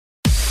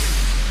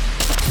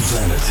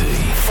Vanity.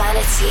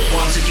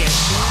 Once again.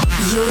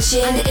 You're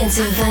tuned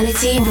into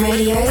Vanity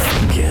Radio's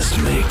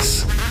guest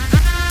mix.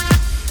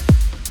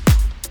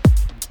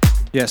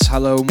 Yes,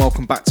 hello and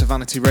welcome back to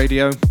Vanity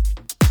Radio.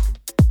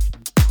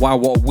 Wow,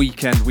 what a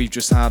weekend we've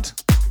just had.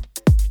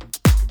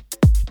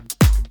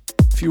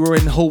 If you were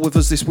in Hull with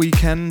us this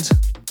weekend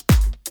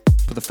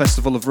for the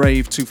Festival of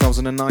Rave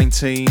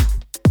 2019,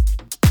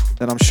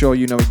 then I'm sure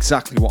you know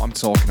exactly what I'm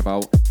talking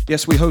about.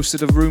 Yes, we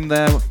hosted a room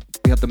there.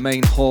 We had the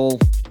main hall.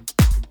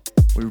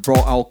 We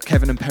brought our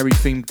Kevin and Perry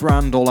themed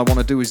brand, All I Want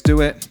to Do Is Do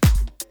It.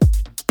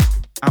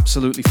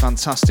 Absolutely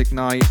fantastic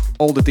night.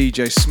 All the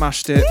DJs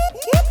smashed it.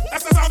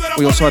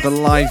 We also had a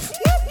live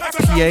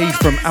PA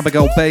from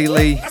Abigail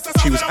Bailey.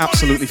 She was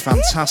absolutely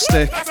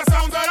fantastic.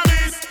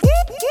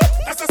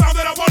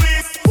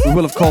 We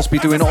will of course be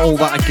doing all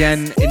that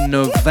again in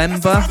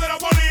November.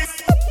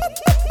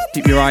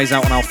 Keep your eyes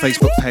out on our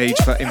Facebook page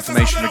for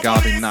information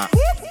regarding that.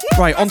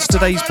 Right, on to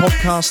today's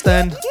podcast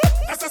then.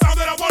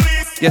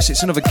 Yes,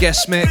 it's another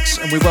guest mix,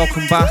 and we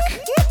welcome back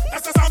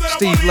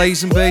Steve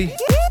Lazenby,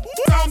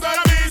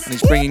 and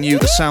he's bringing you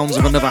the sounds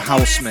of another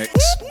house mix.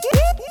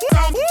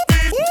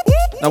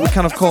 Now, we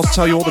can of course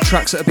tell you all the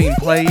tracks that are being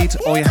played.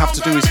 All you have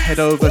to do is head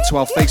over to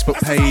our Facebook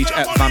page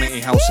at Vanity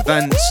House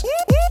Events.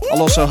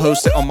 I'll also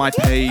host it on my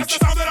page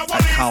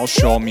at Carl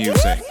Shaw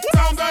Music.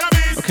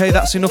 Okay,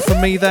 that's enough from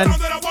me then.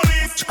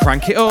 So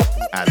crank it up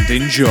and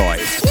enjoy.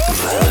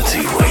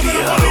 Vanity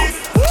Radio.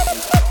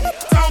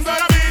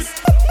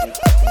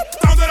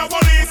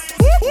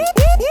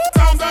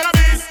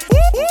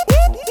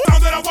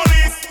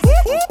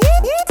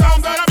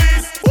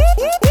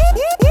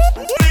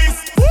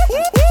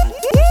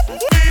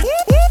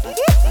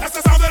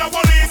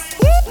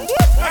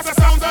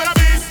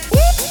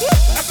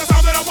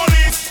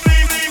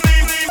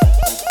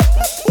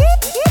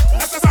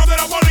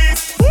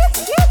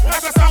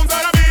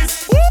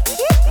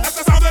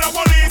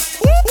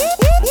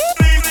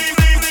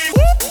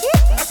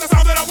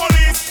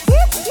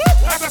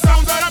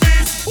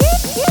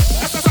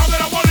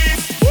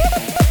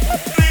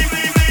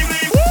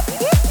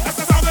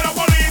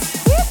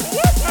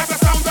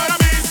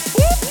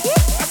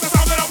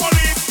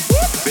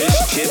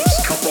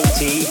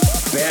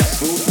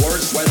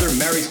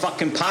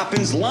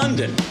 Poppins,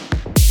 London.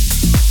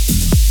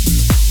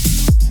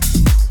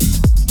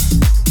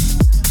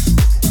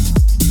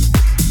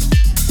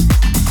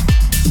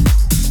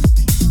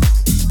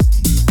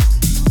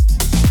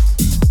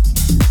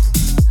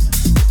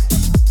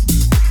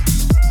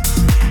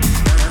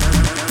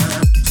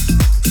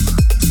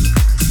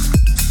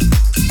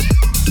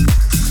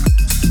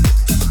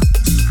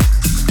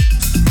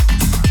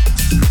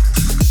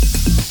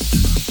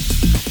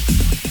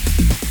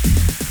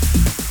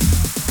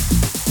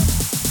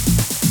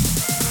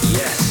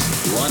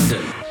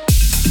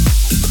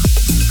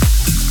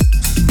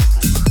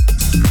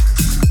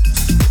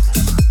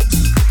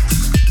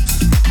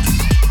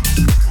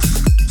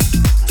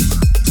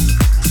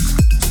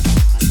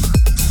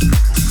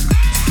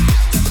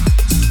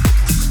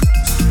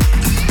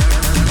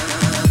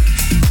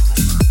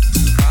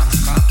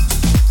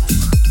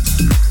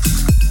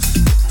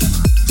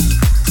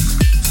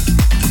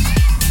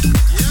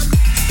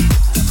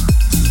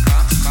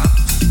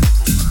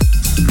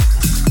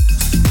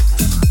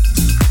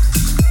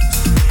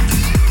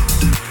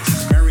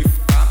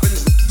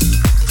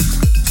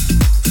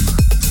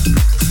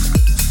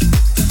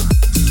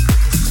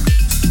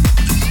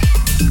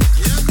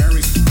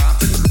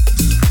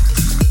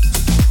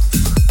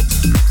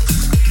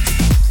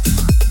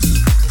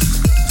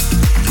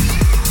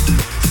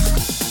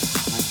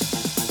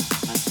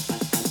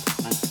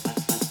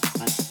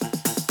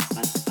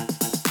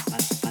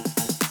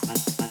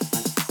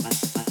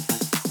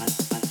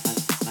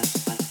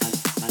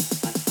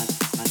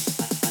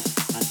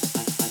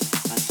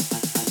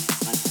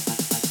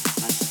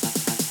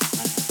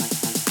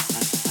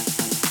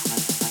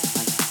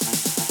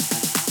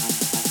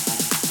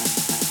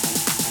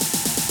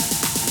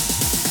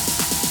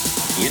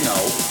 You know,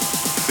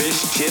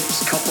 fish,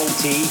 chips, cup of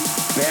tea,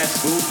 bad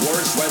food,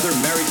 worse weather,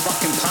 merry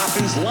fucking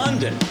Poppins,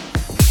 London.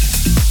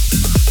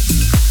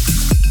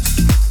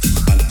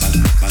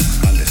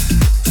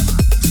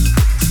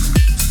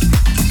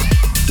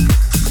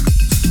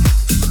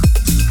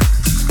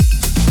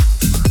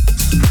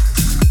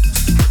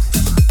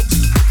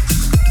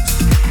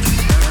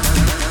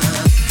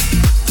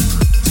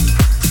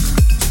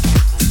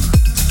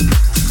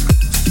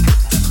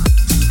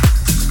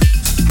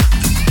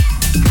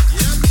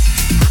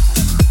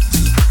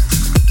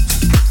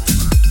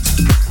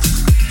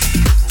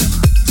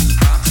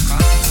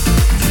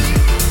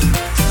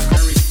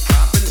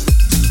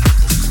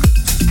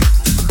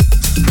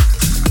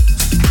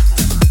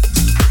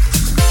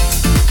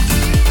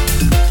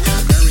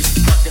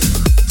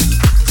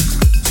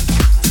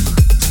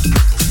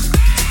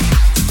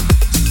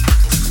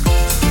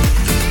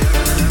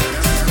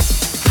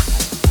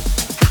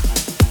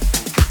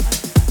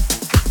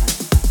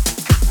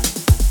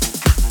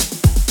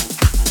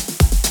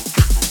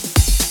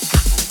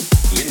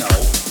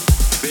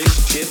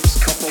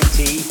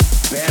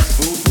 Bad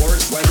food,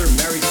 worse weather,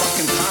 Mary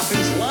fucking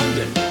Poppins,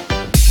 London.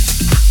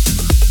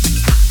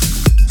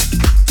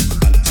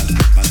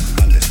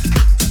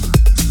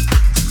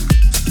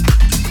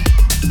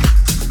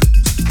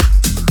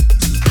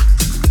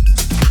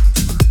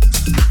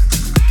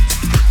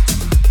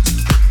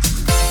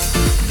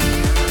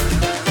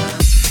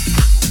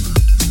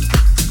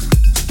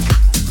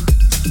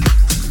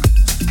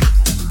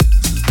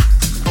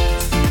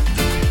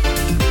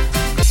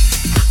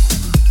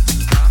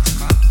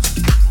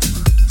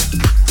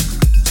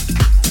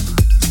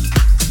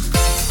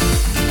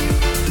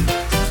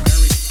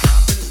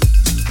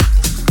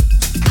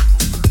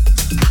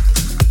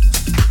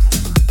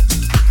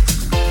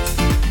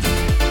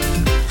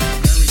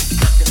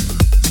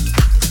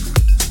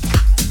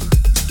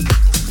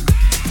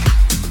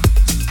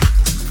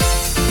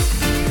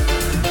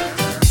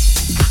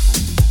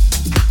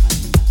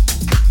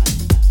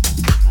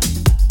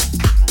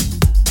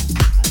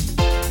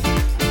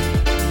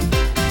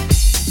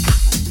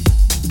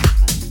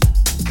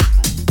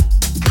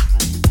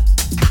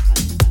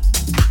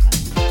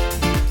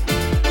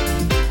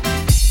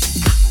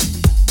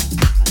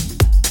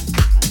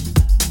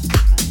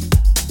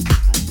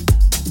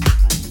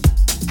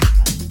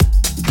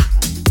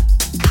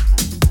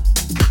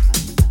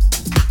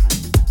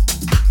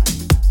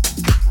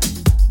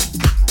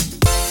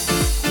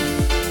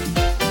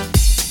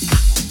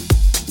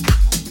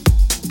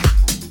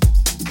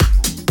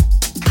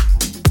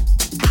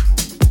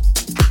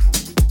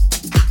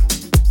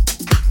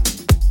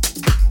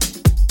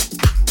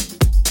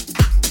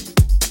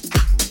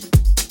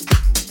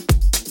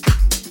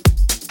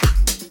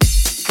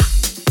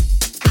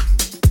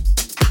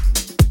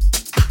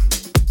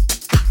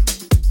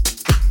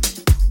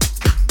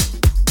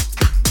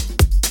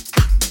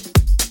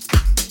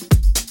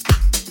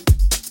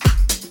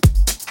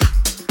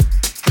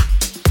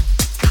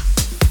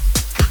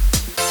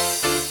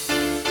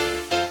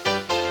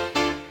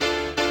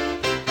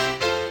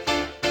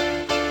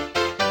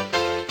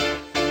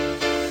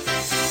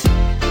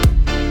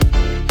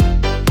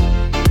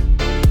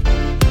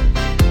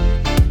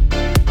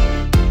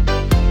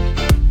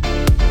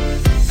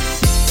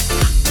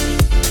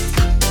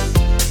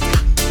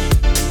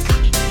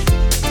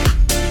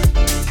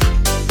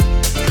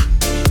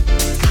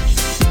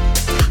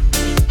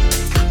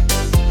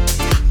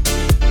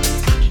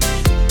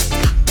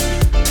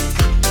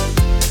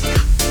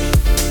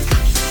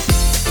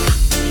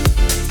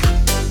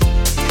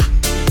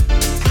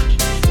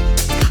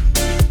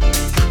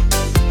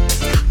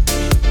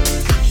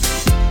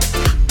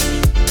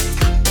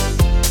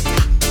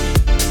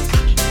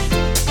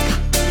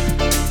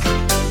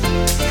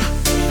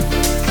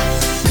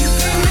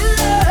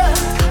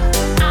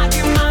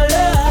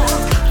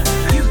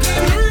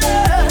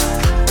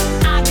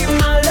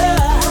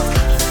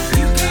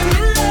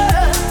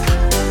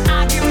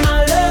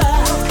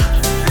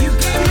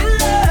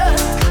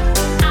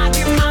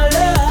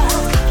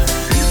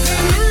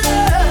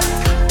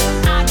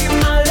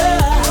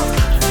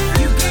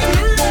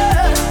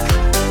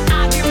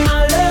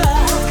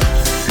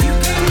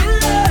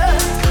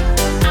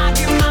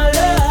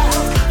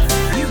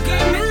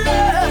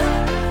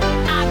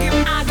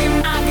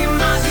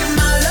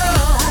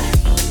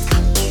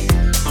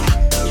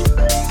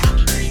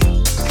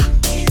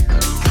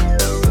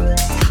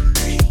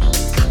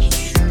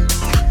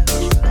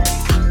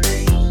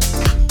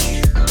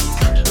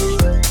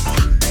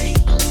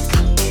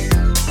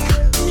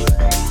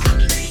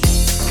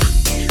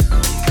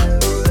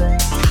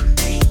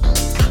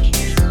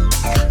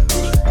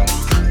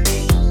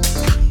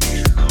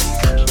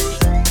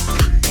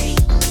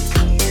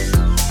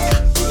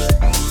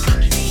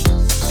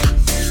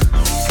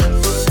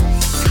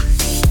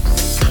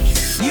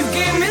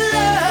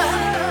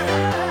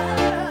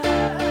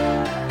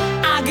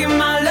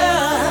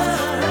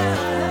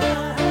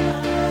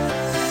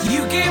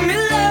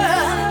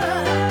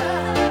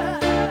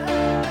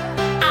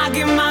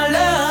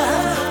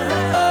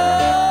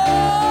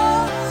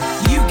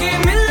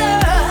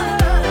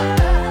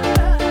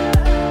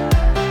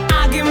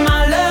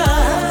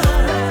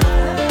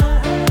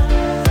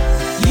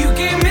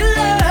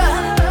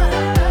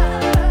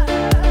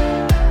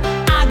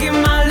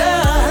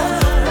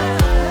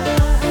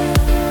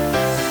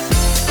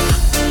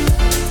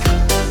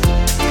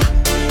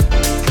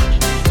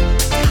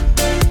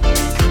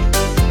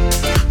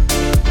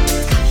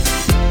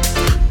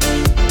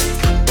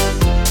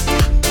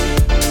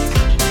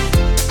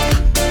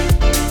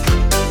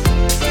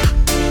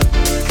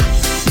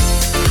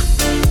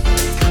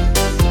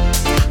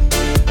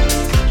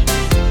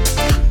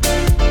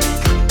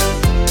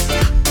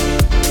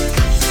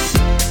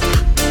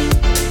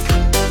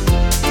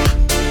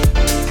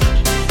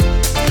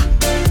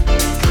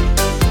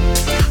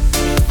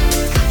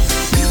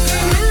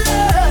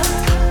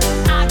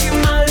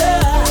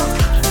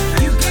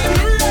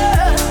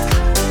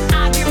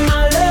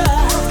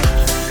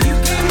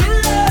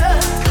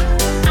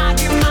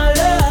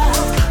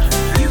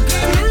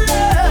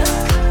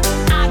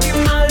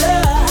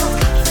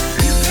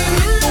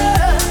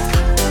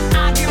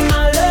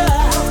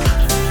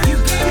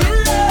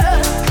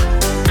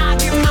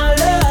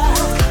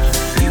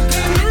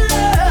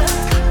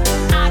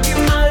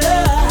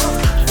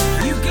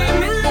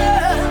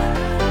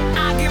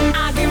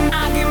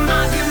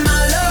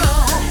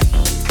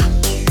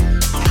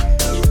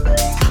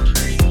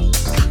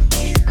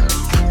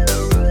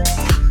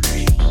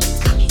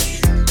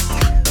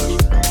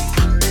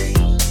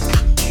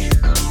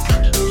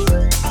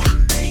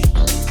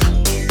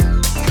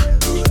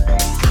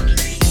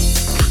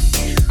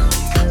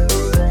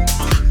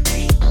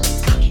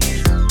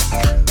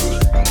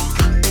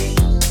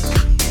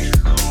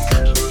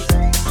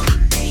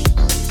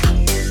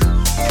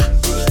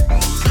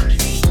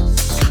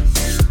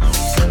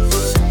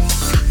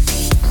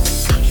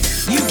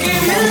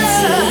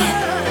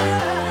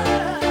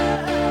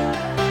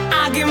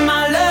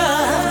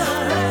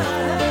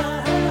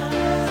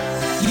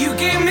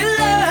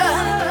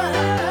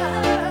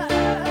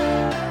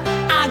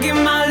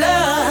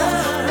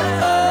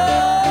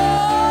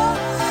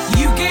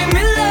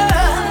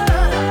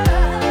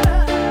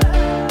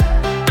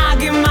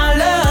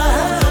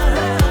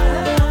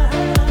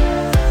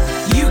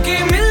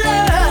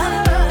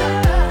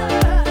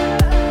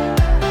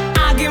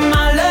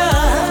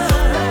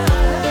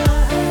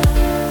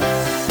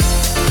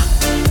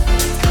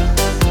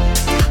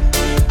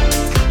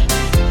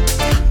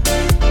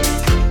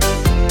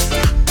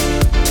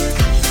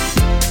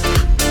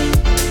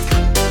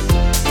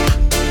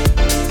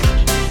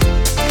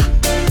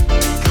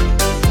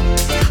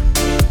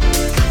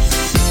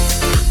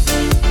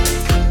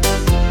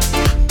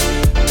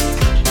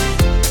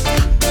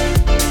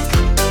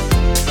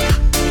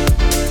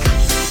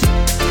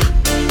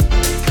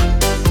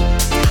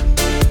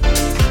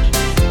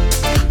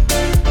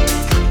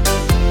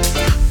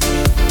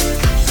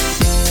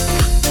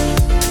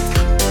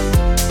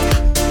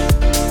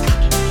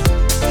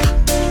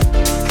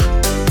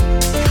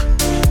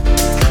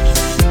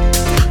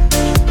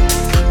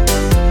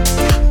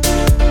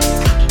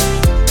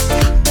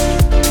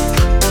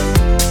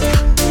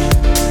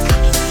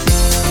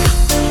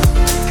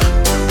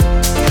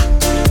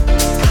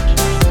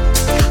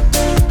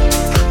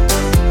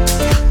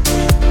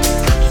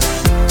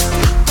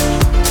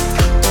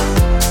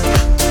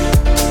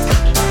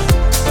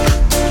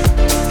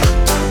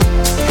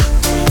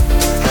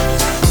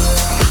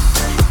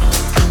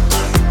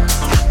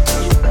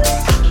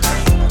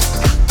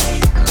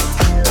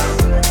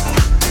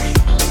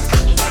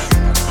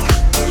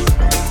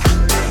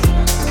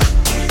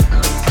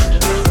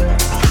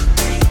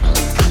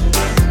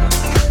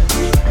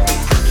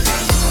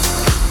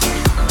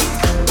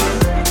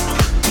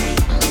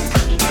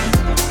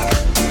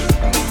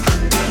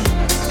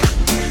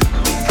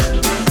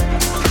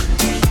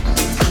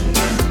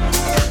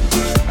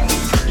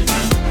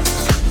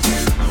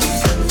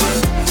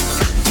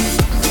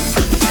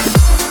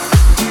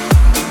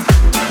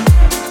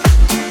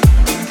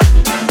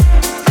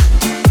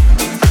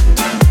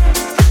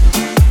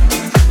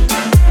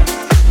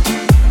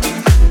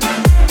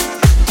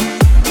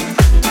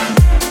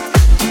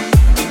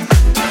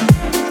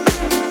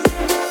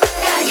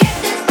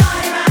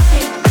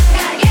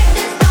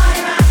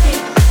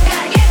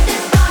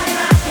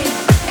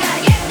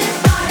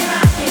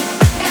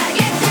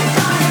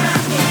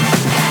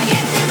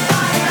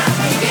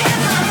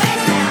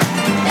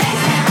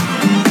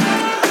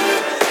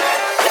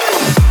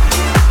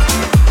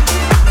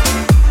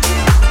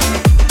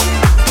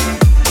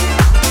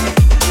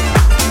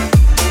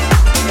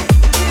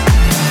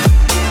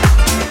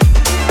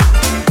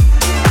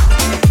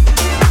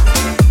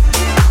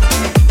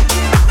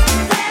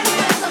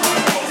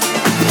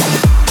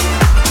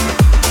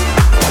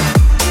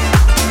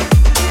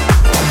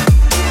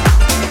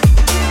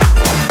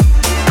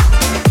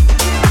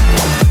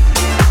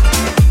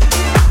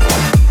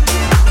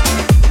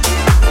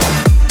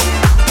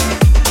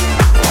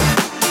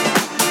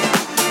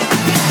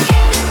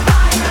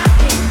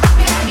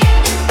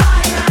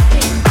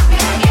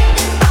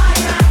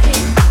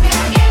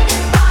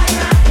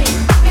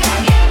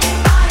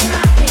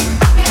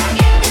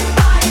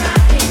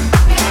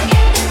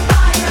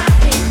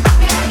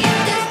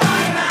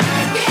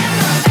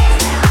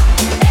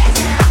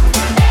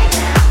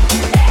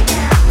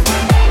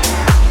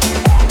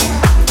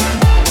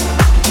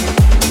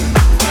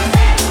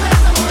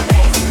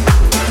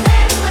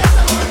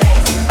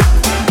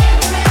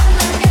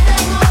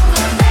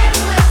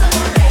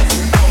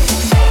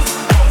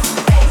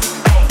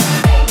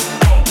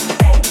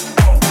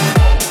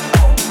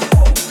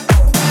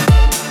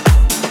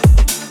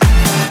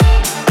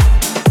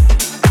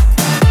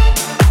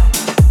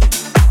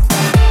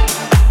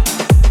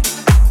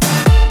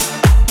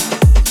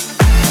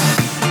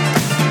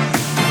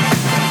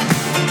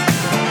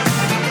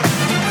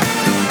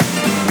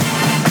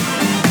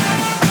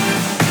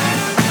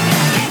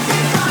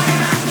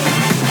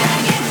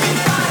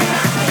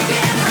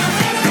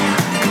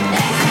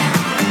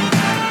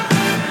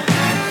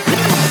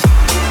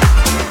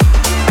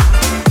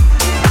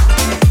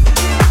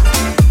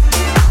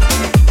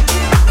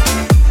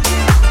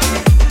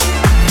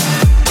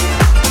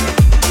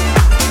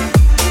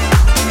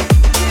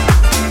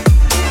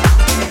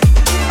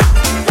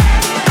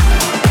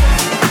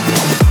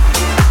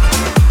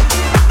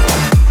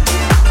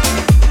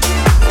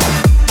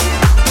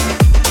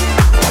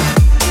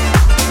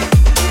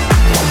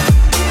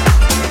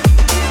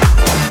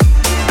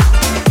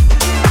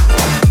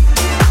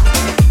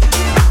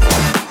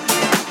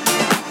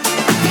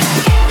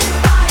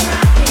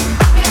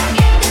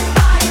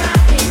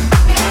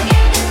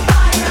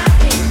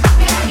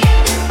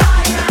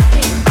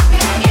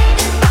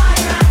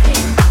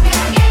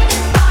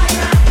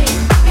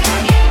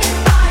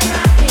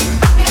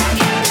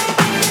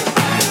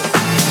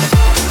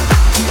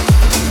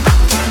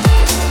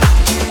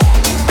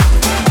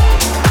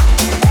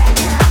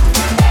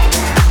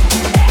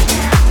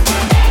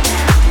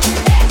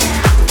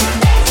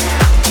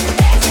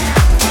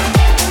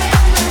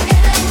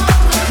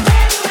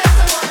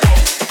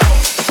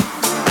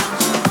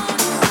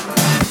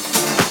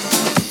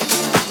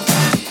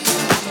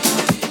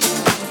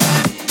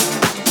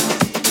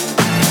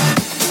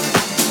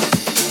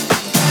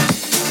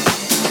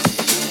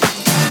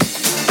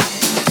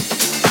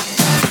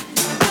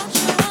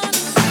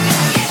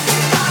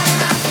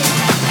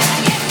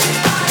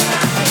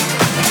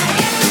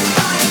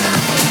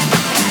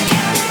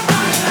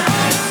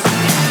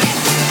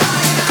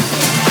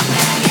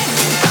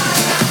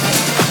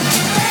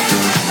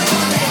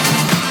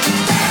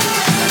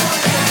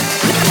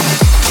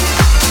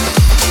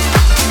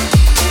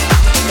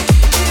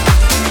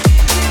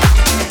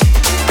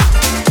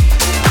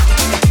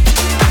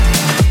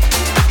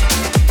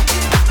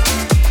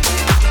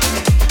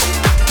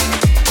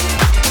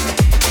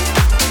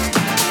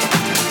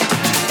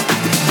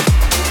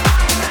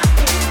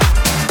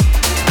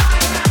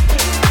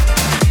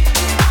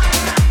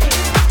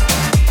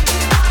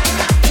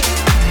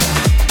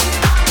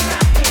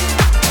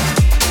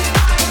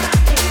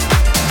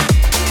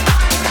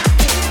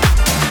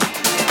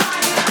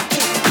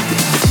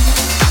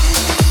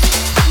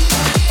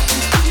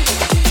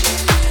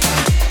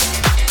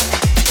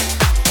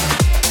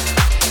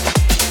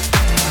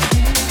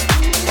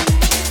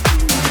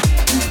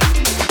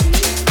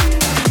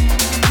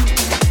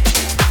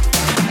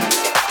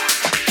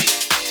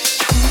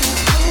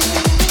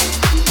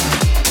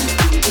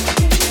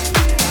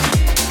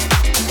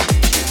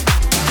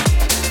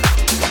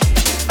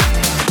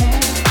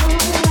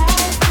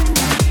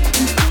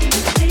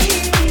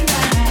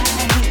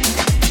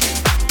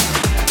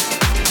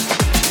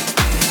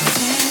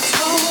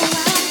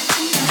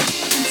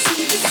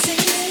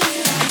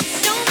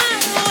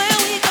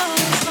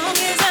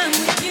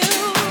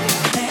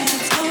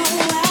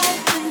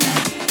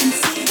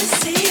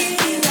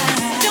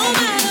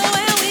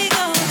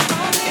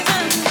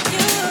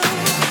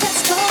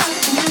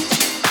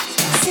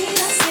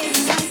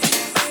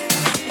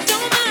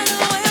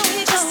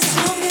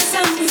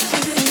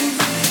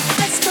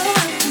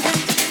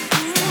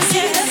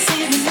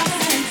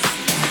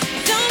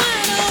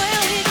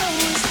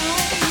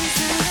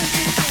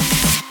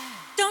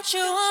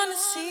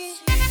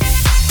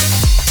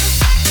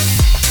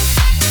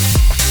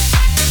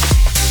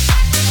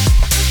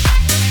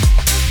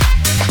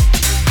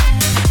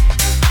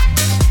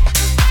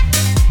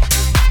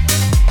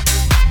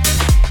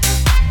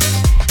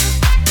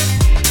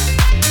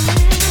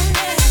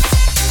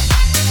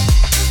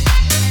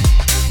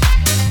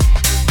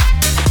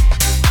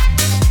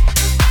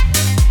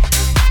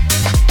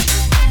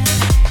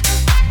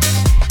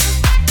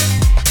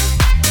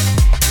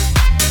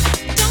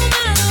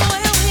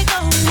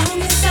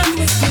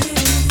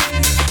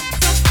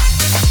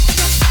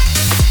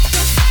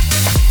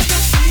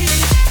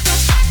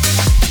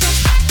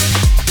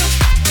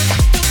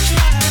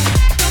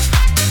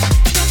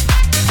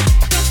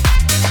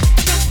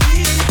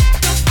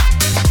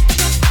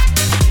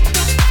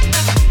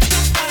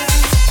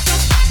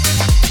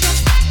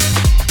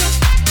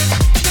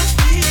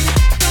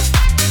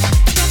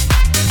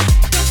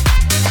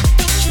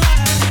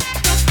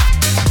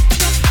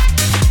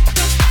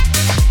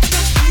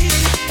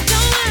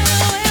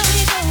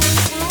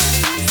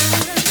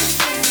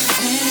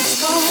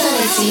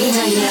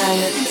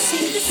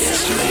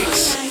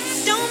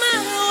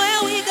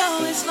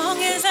 as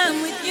long as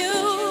I'm with you.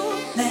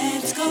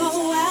 Let's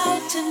go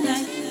out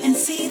tonight and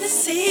see the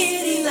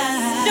city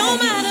lights. No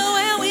matter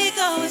where we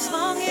go, as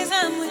long as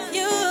I'm with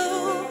you.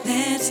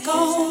 Let's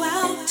go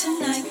out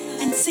tonight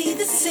and see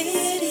the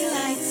city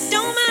lights.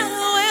 Don't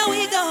matter where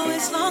we go,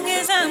 as long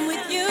as I'm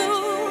with you.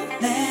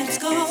 Let's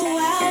go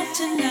out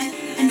tonight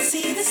and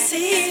see the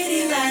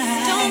city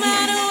lights. Don't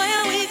matter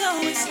where we go,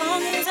 as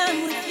long as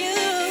I'm with you.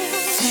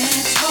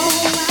 Let's go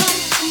out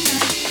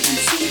tonight and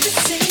see the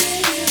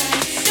city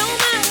lights. Don't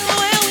matter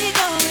where we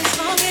go, as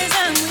long as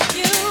I'm with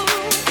you.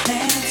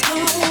 Let's go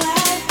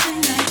out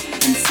tonight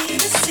and see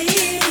the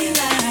city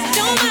lights.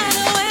 Don't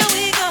matter where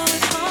we go,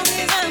 as long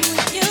as I'm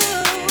with you.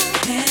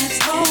 Let's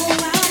go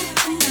out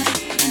tonight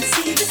and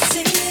see the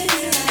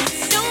city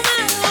lights. Don't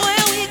matter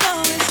where we go,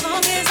 as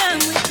long as I'm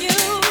with you.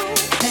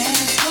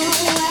 Let's go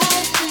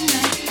out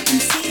tonight and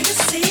see the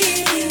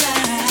city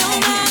lights.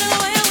 Don't matter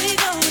where we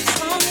go, as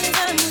long as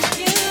I'm with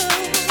you.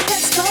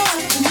 Let's go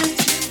out tonight,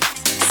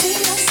 see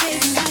the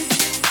city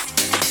lights.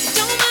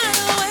 Don't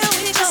matter where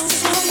we go, as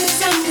long as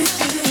I'm with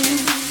you.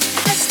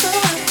 Let's go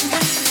out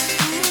tonight,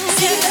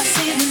 see the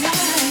city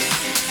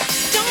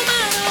lights. Don't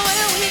matter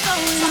where we go,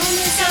 as long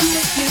as I'm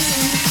with you.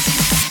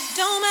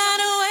 Don't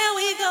matter where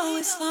we go,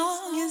 as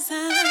long as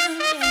I'm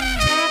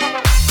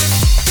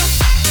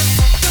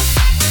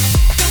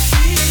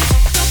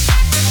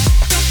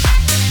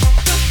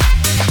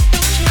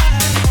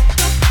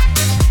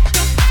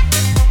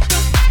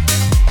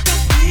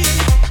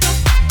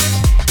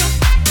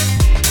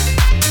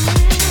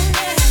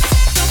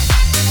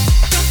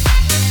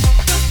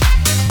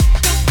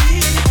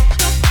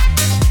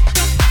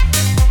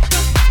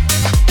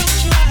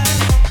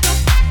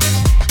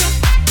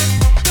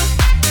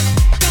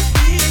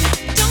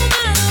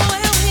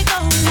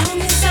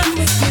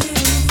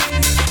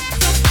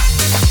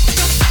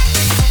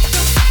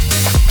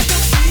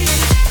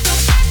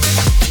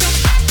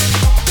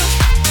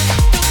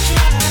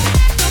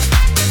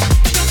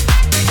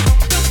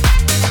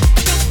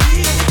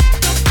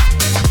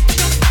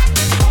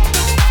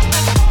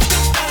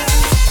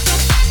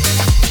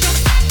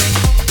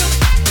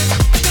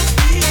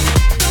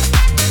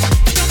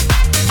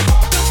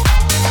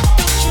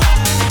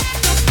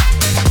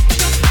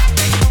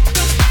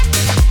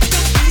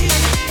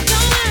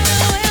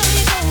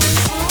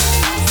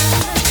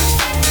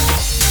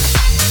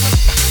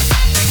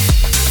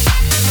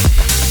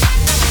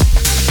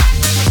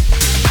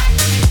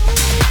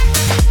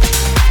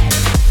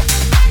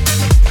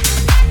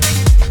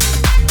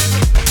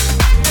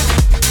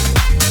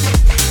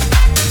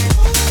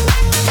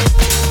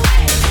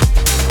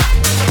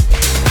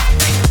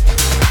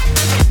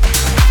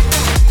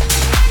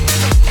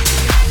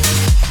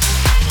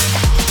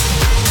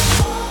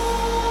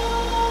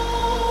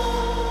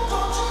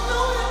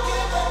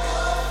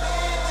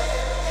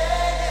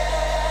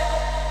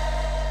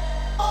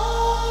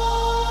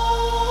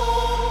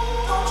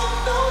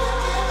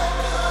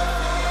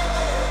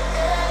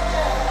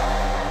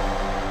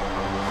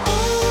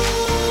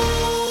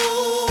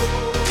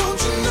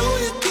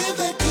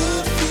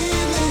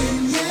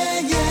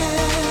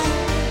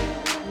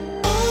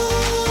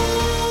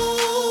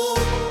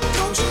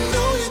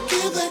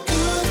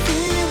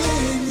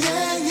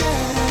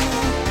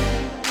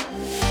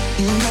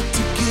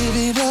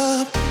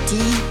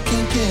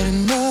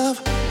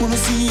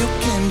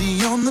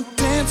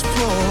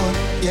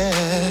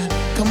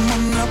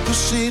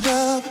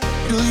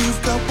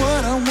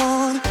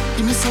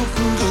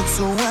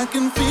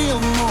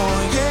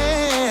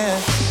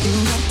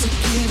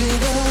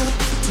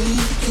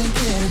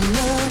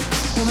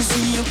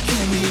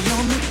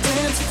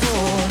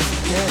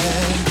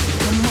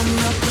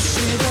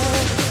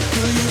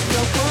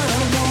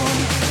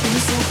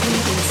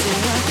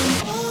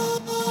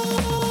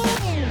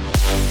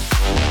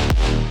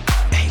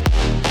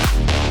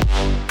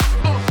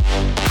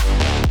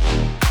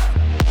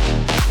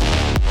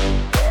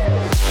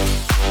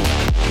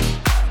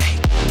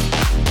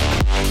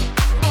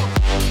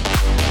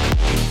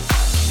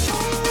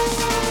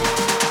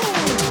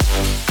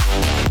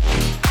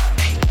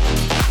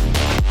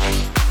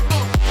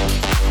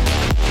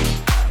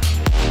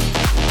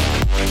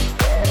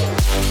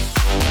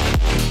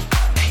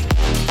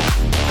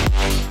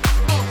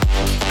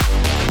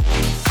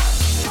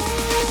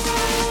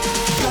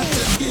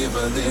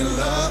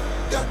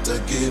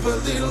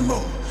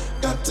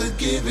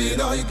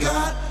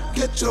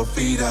your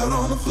feet out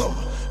on the floor.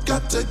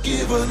 Got to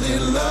give a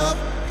little love,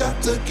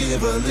 got to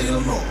give a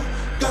little more.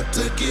 Got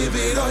to give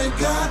it all you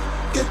got,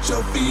 get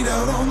your feet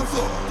out on the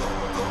floor.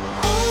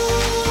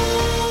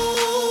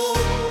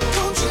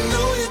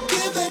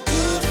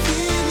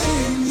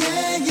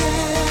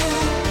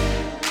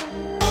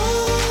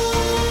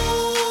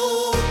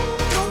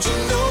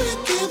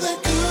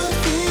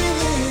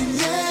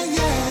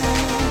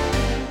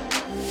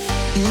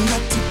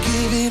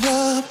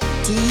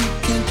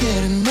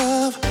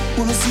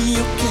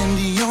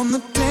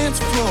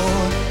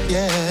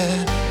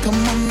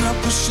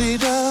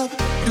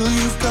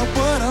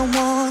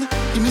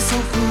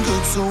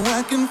 So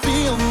I can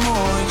feel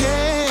more,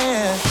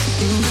 yeah.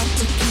 You got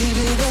to give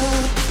it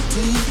up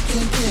till you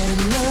can't get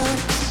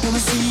enough. Wanna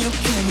see you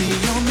carry me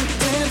on the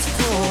dance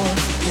floor,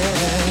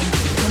 yeah.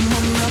 Come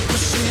on now,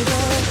 push it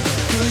up.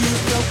 Girl, you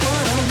got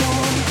what I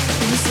want.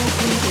 Give me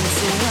something good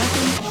so I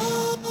can.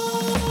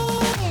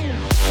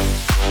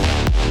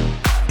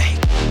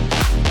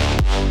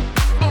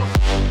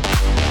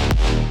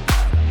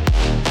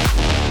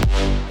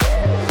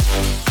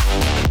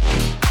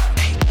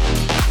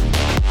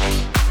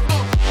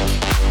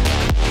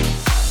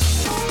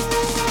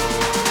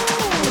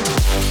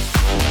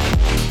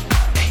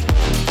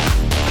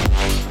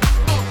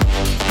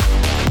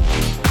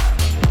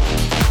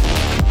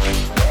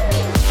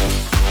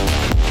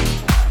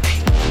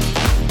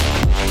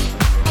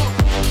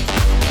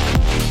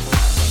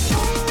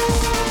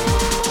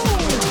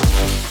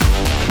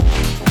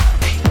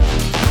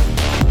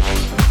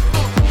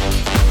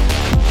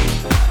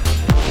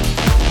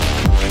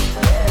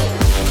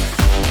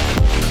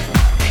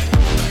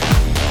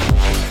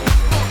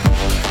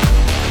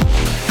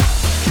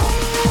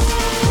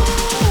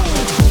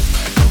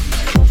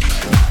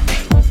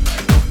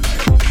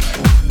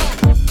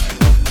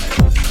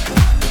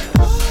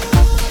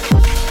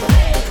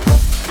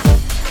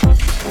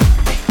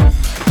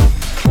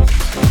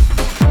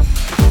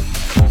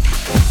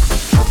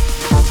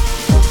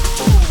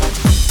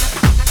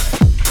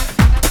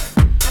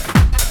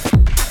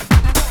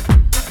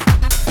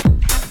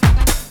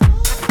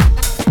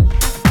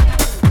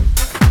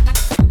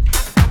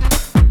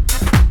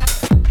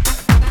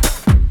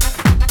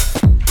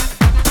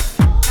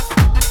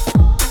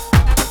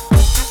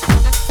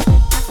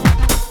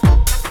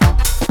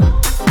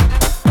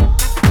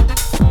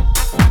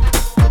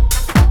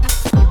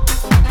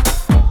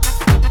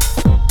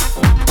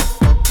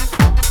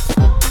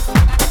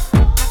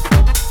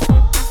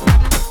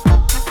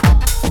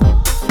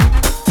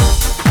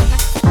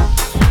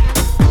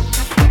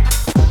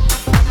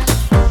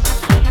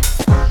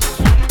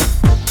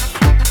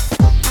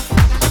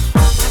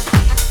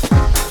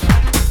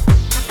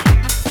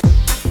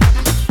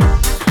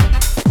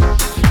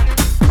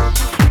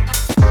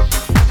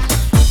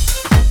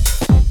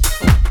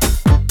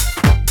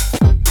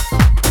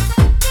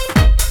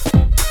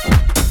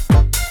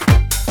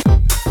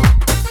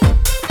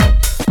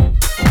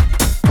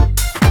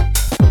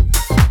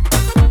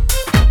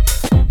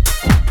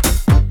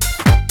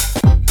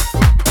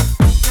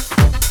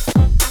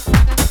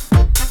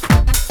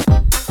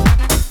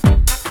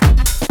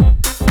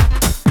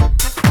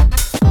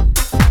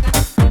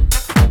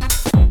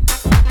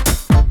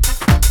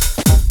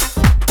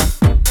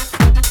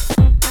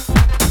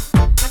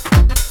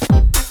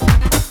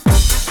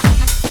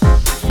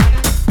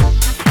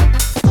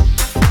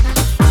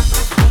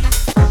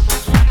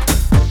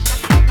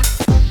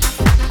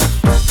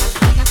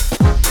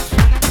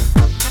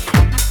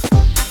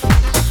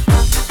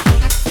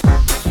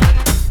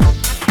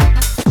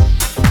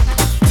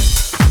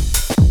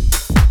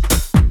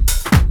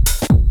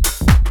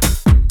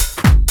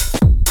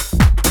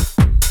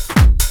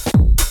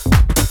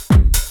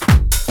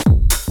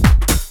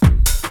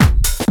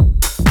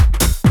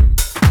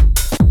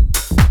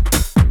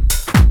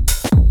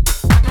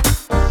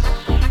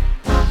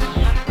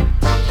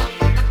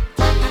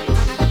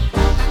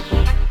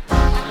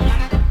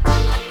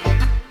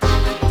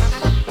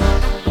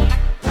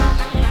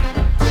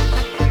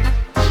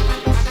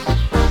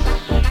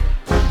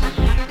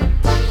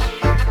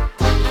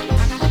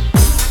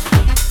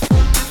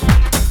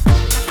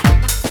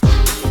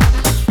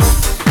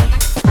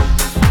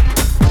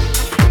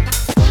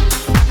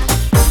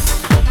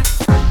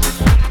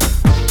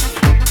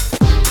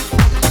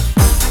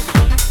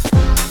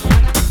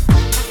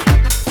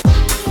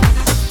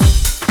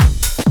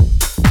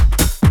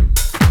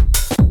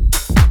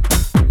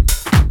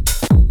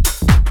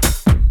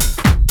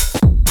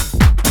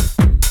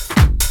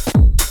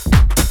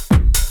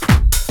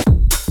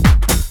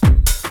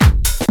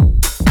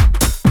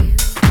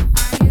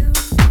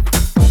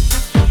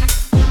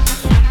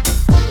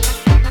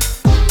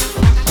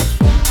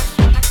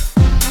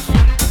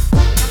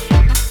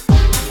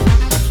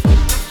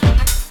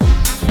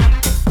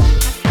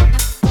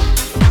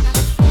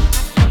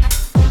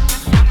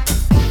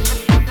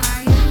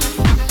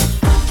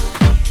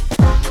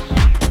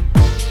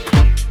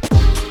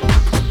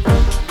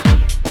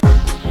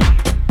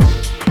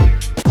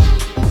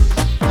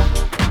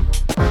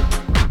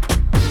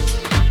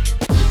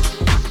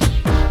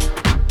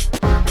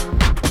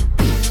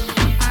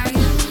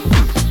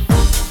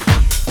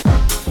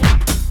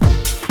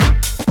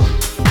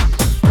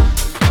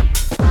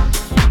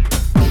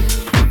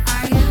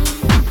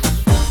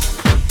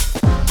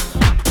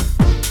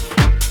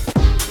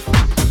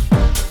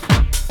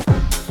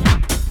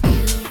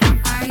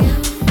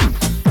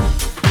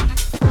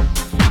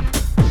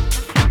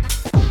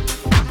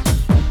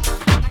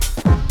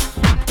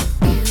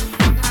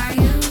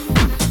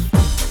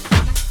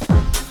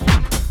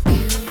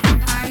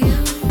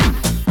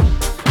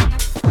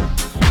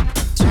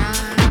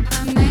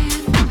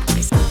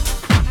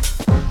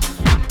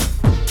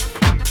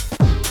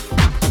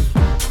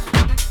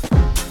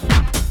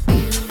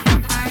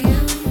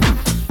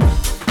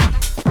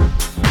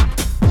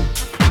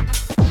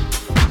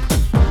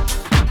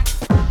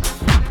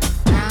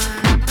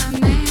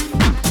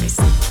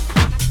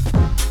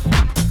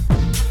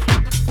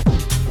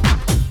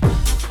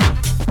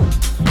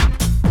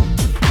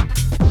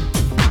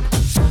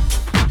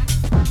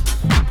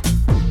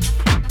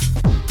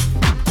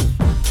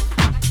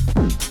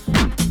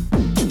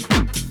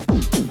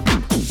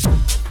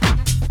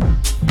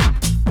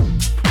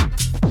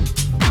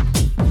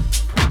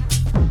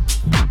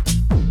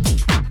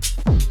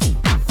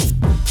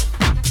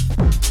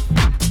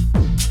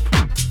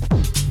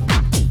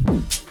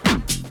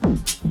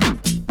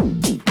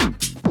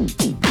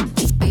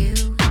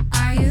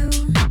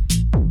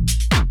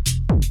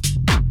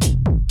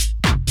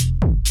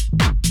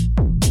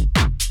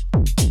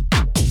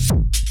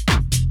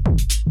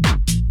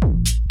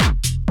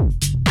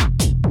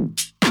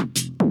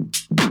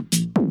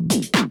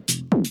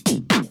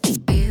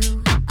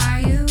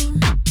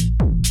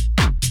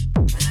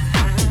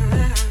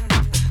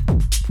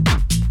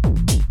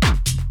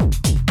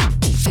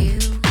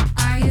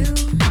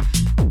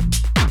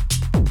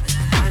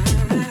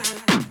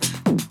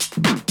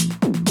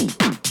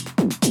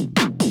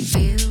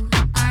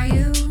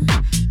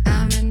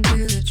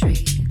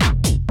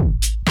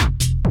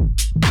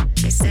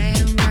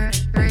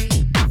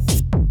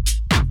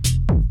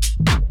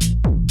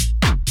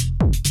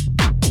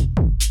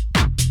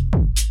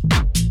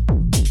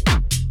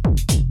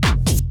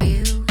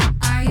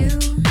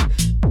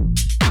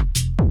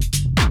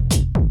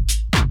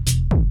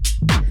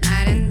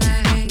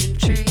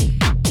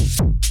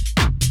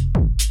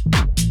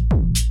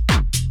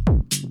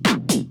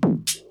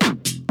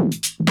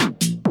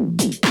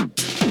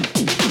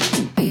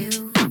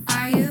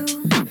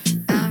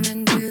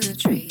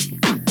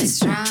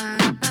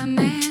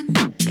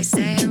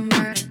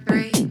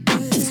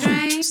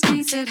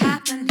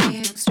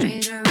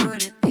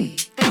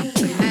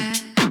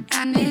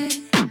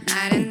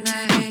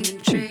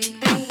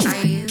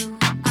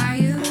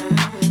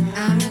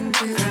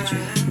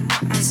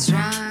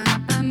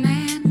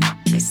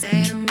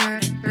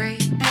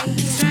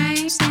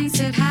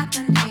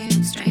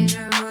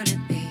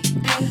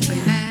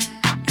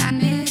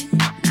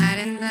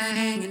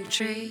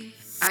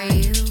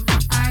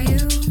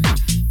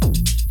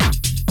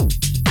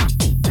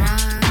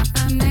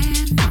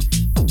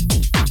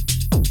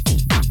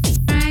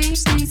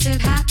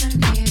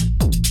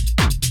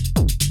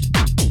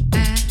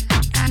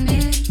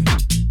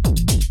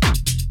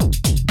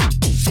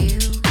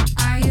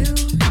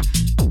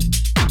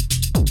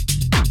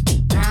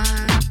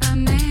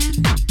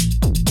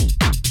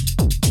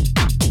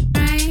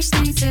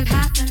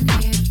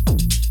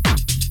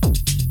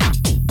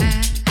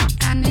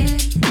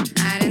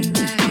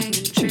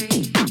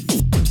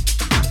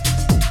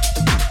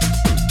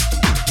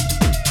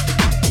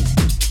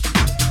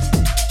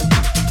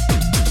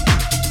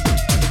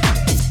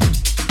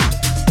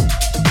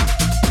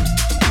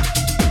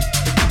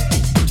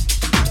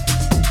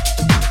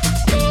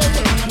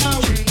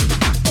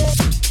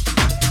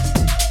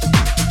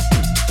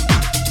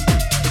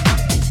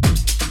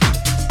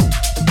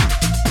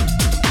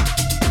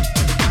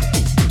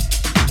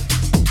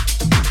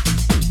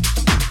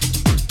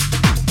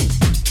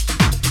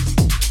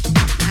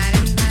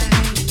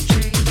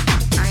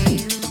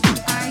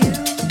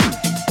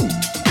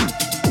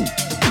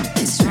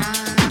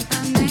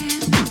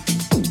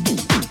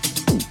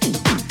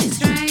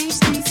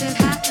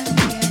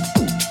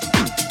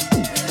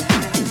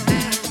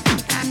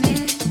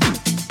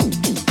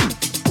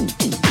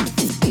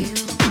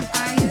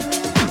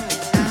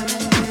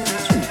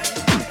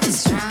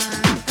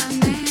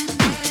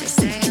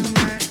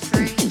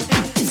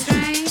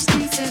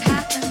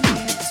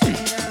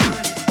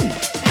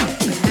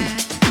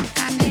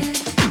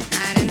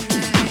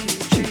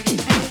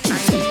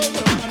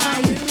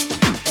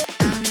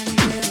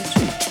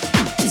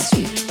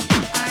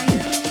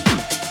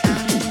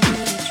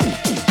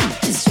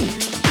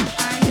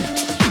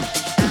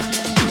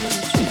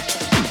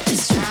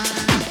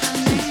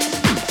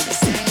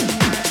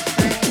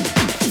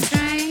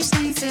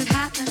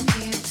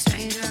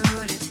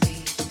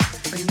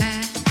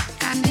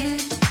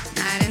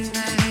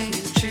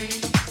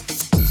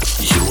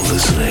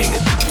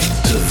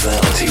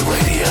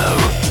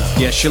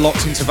 Yes, you're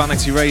locked into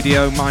Vanity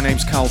Radio. My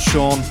name's Carl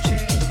Sean.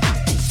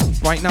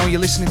 Right now you're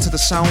listening to the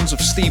sounds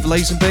of Steve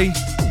Lazenby,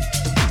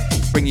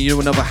 bringing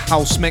you another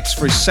house mix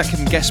for his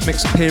second guest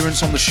mix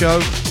appearance on the show.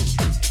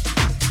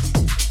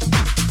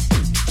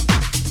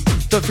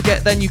 Don't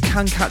forget then, you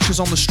can catch us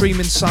on the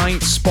streaming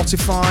sites,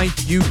 Spotify,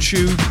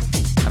 YouTube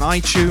and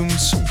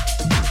iTunes.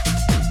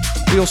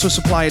 We also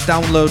supply a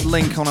download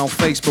link on our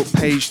Facebook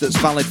page that's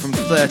valid from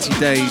 30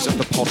 days of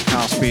the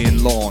podcast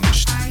being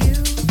launched.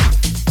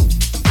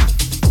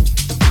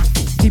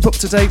 Keep up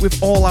to date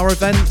with all our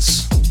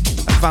events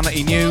at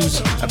Vanity News,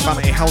 at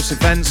Vanity House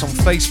Events on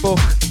Facebook.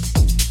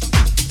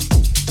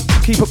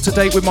 Keep up to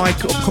date with my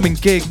upcoming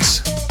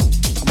gigs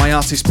on my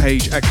artist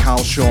page at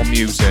Carl Shaw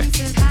Music.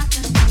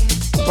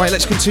 Right,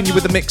 let's continue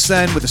with the mix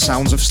then with the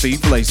sounds of Steve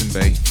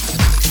Lazenby.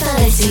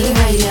 Vanity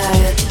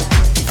Radio.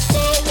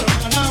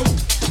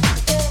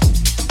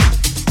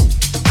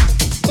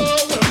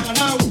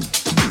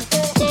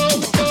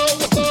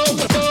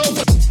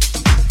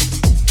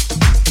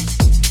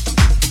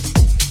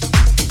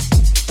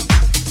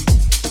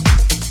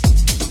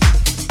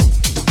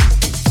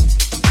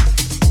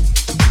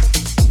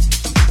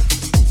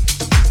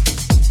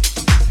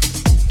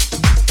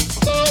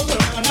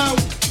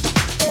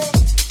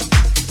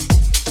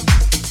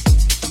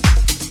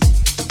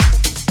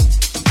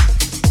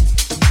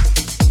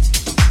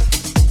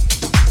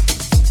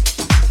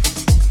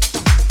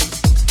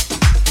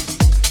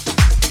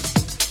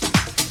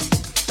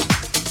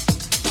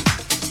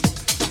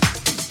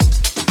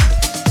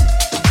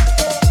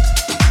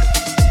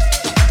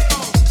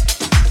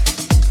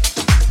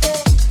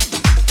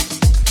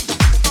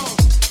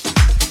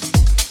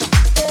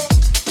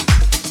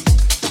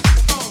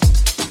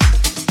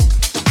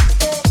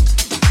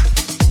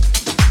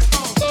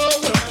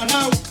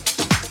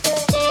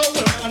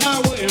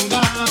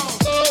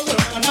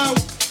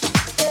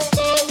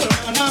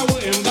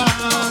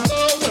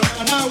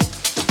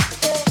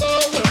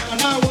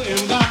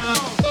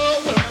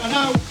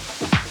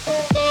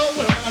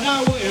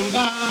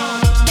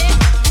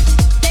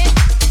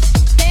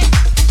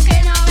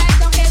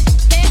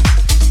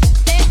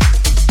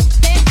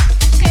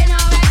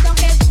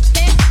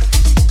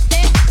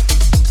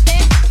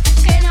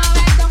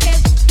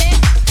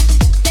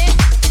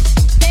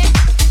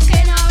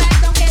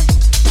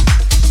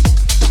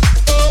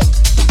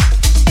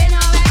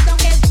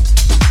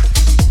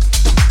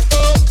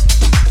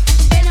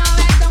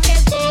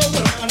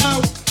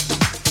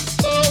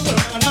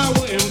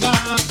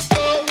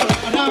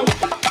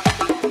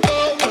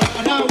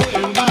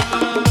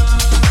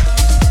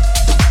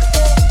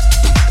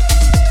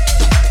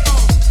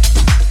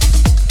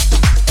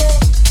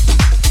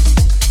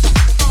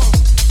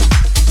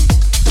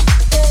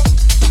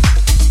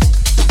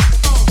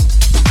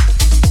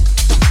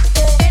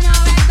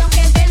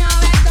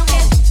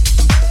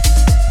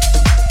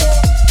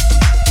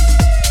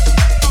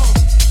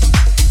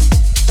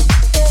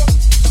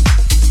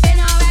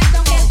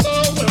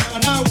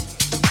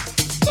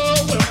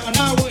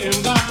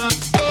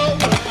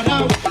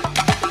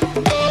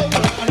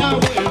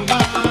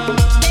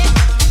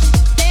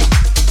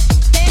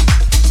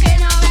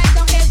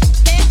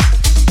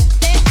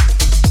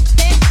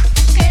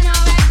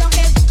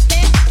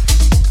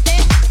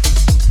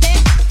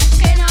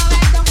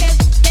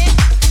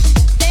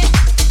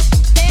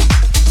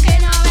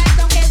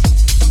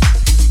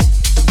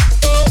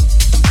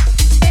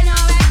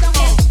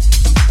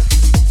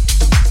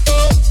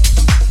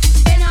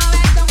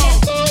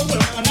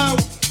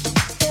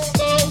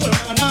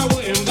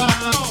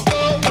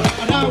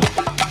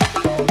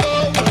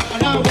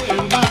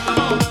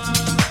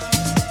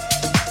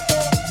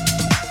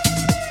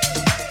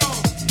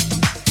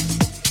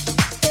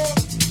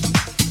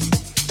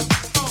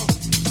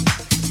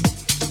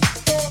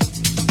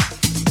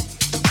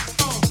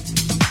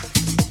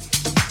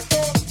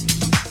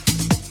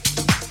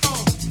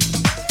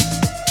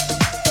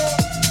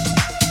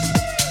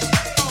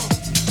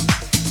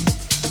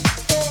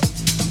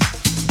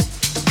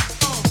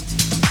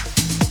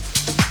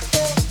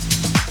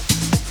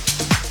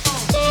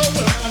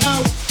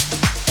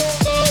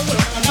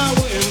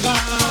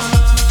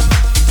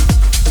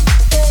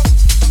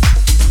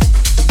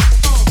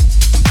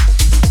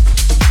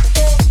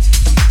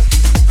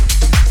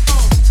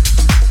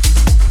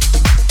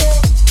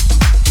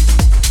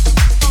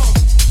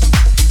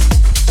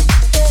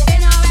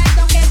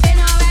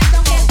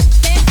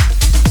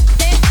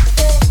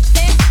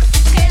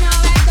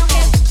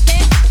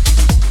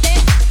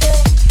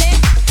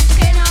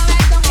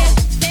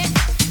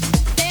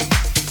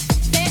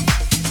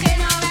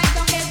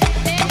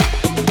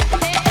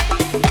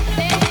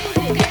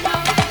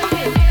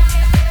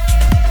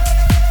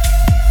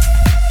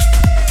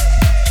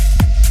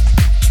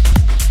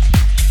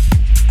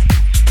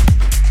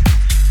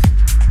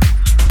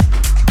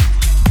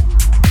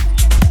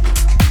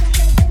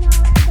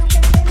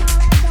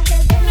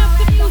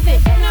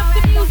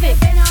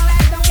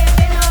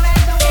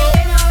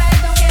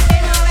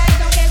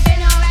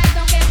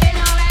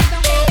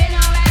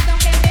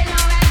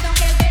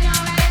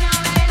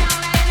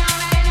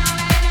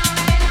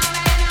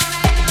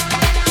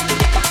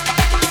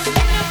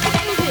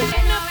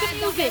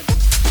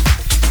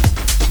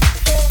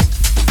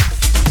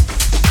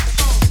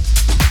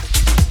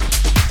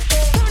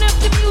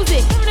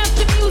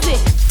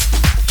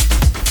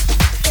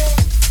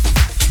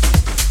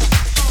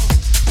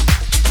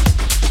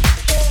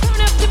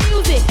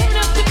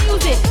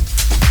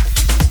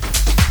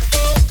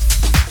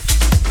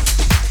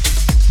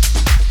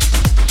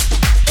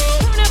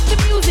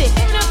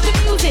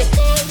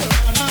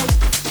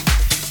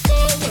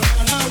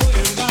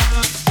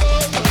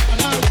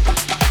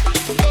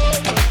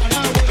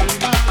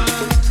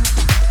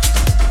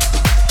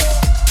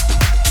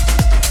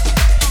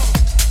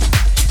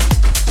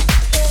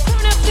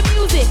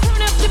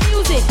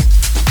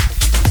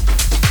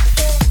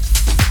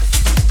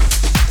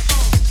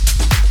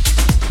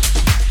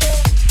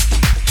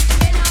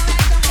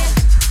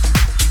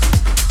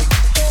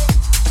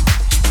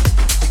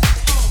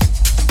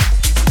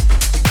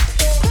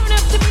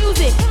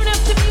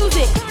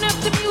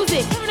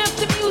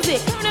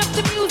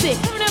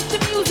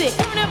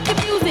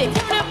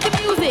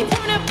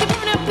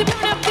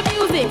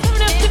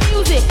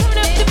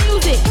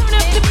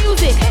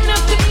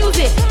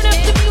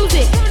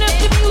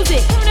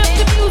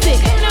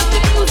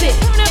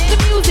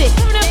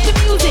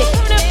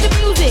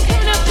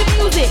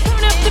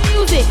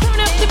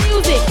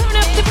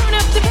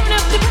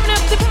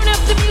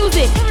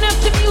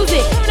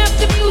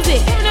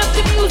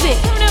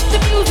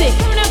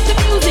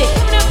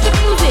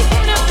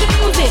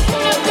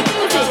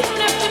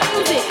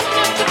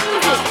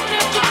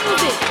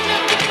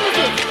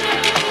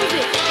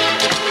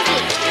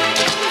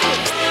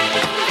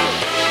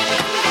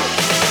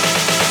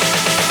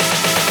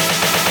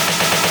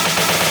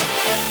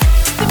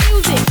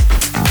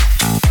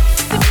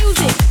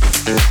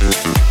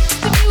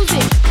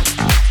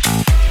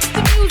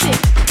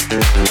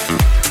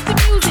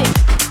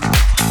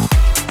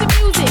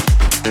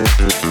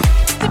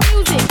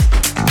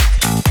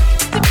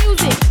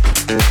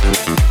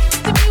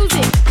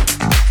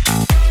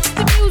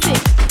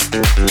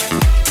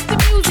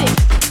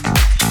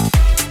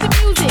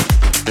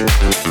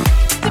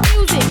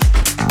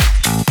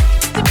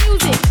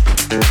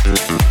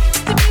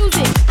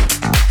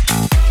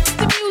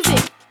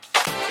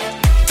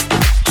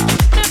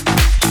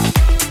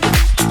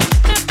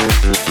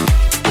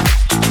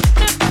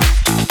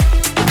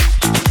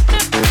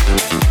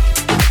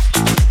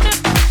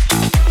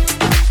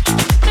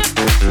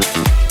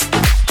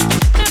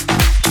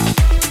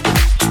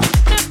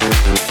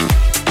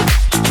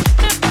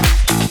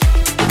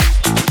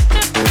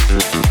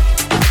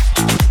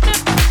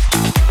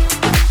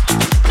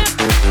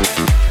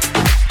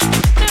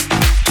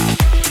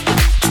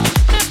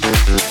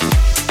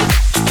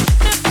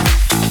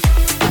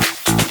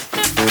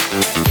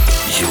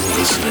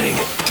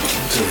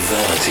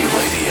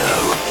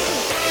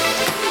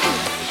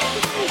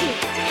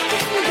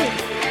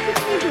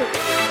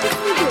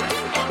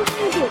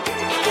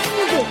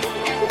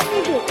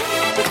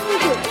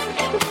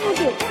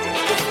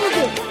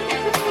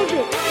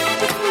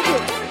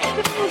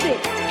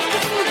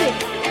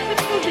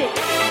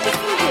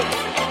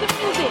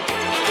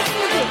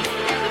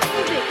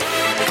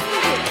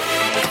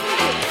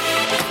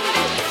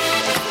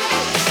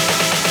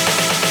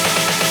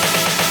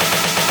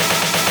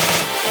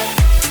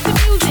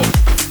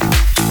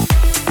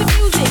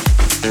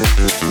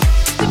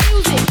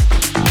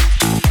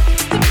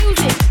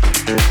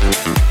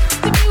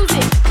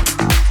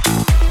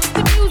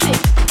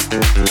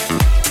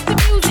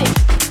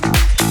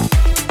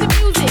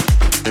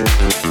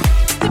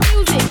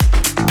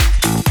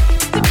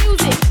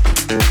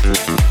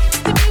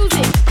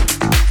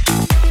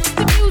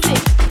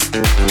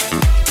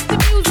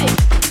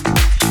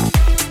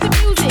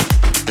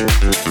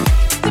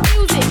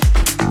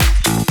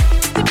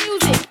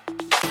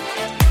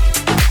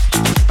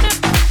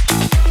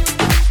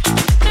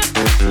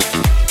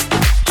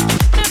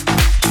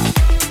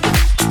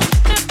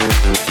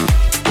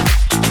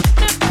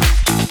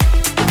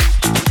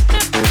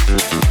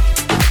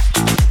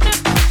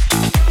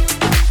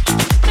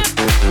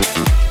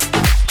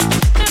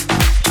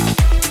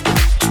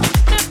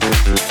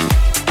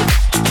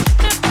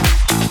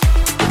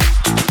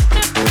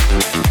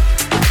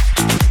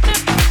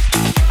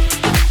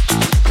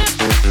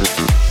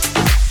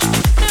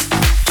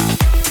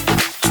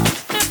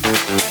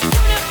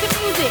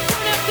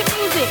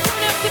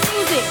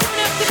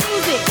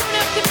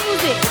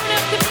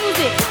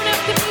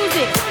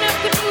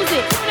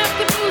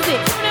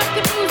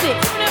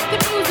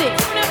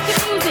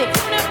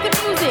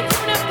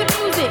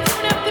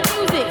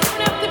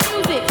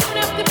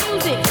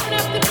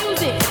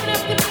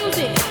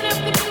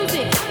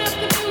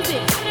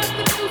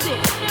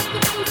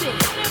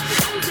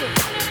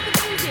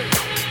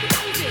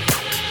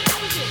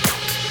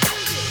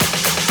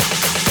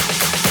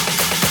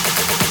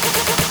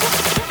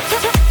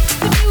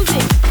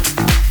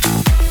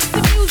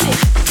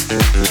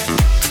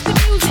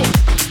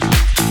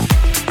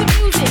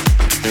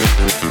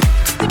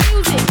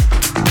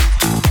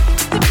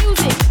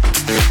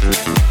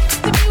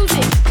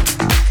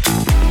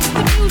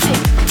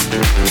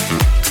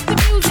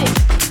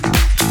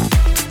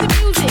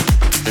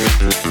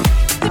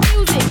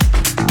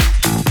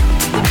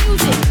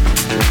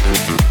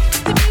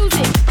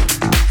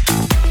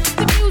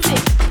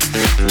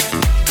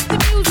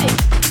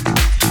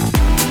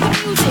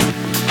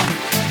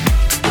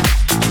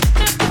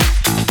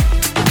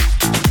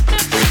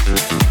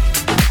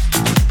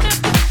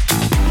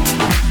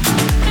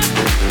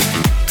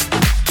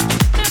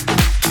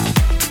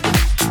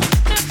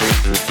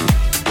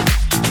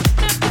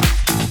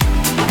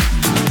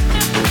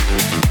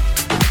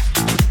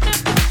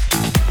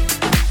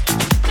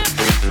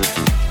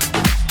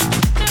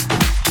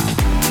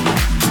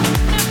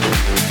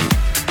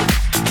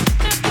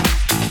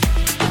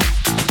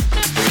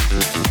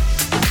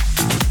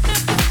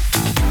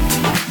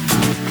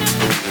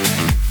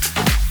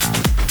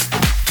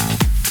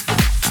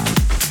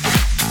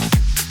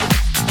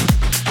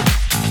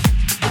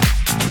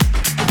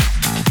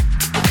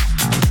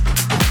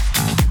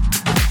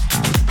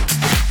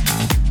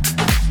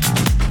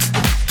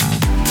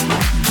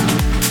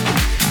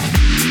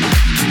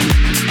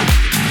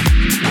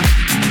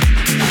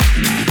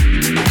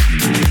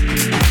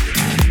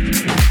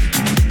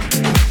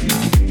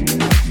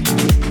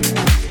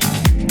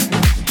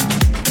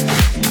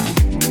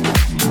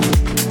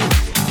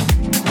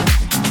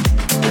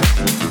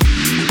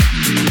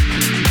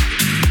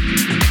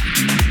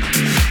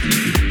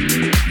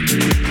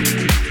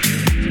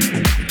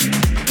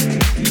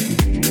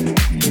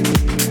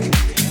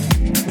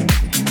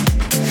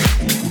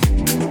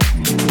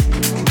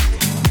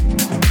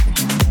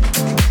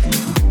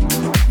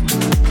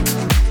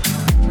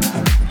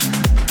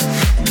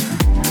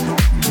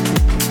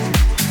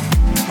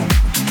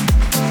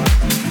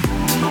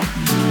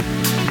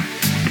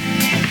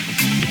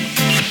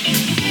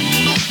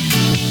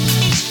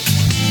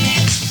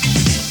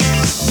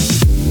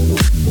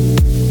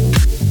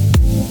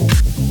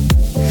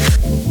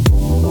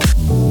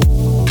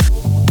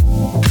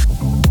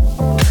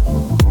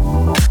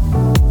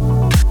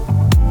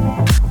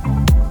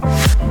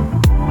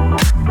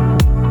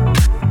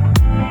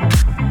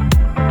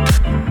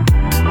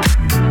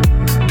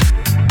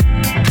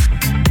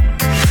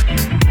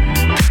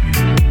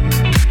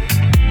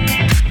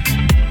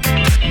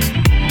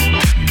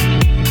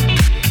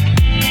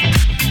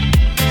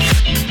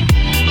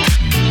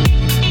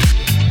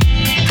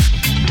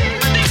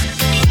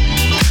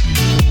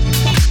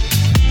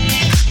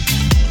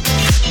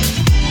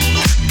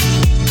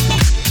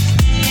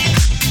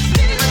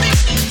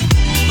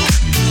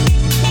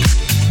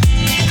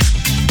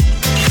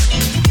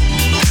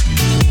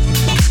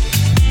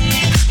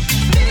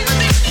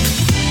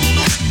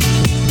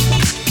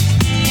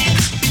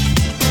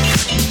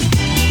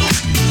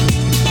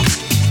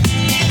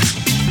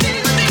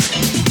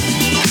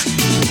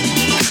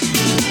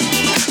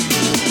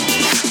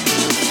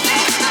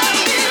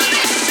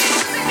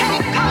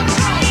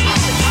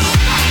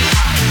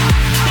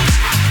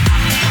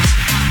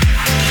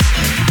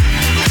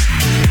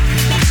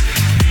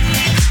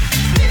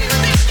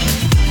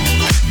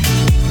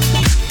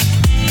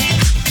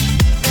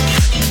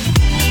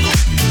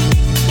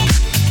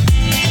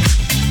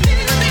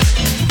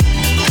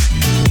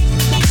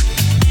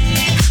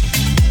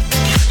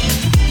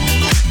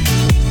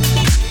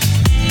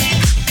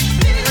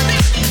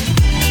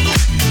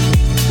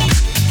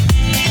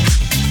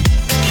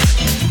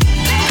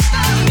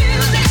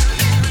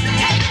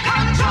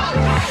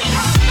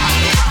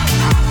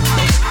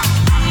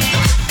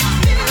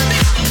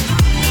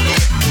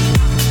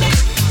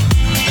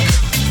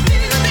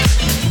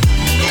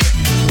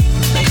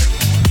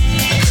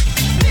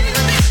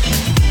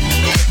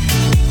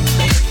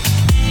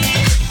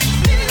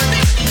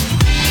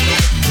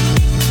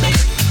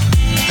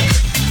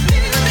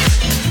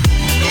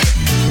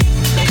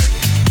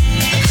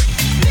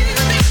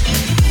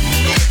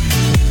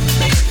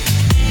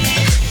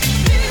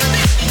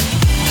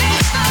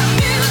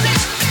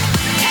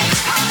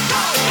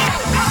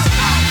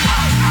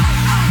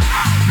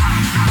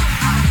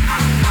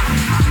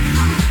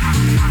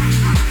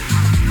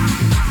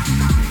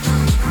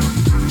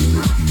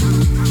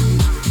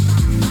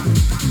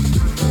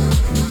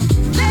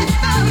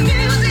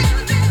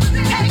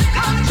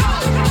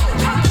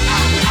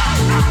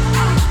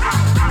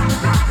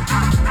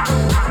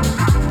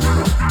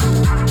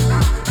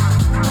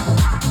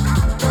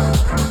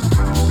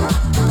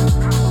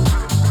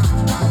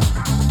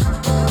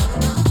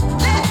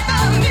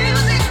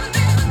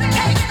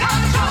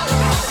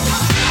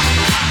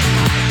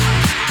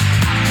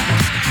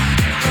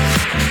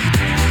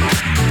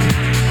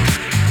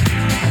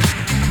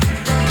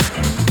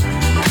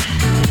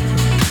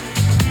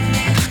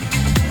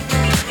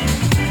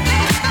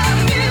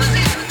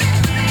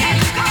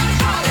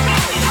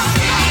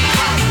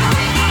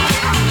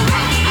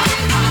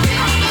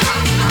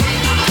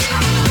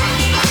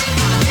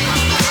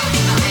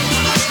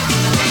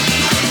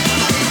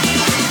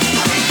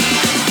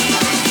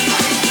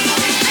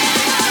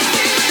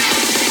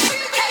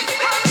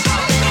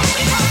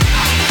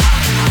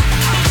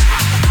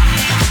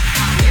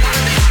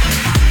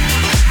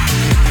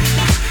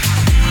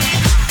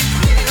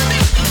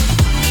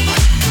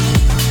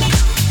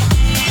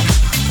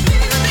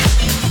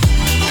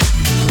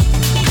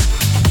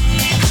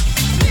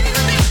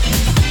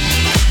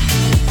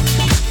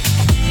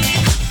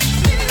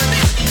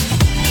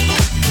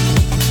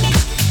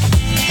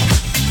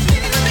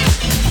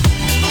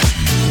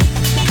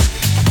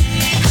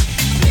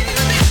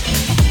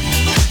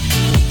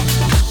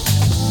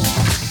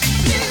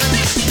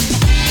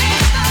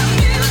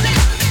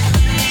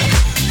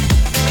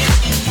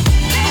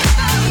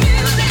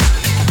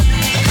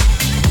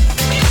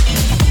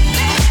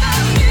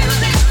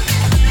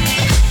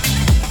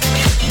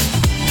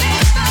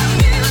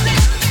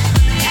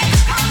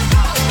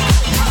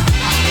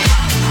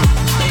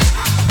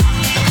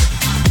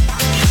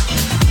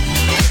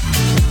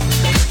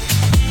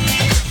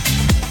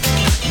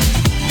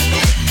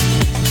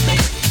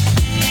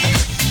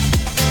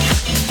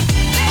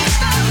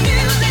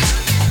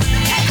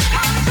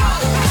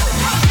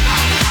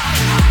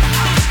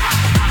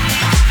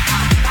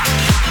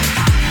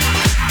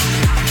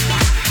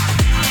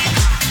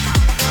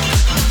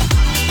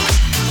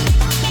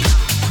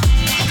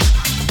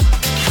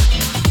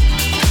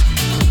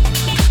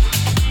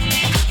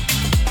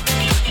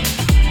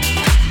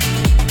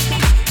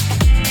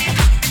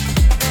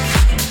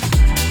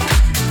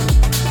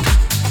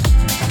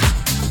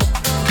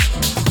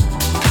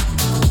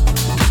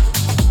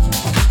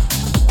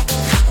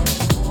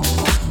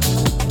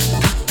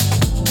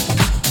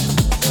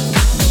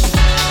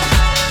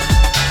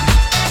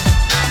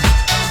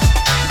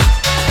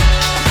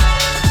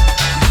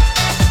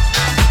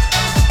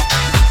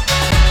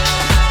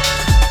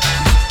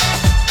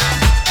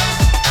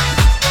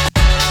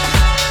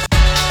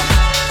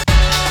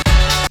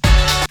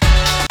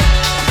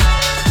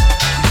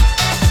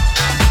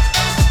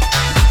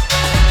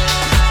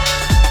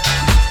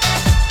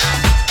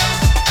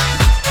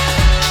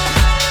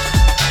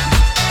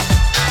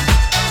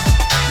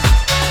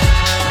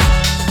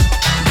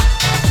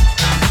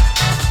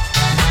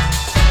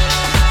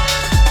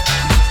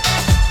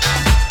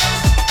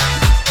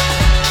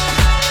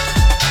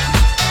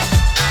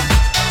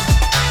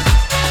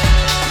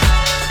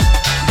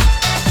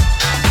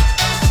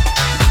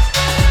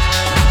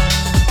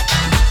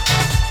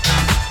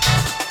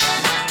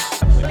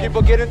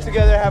 getting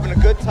together, having a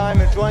good time,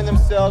 enjoying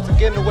themselves, and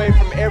getting away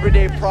from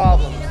everyday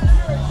problems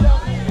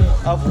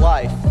of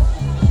life.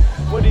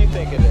 What do you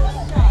think it is?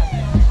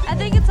 I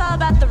think it's all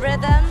about the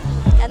rhythm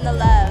and the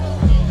love.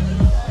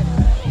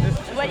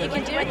 What you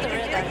can do with the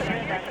rhythm.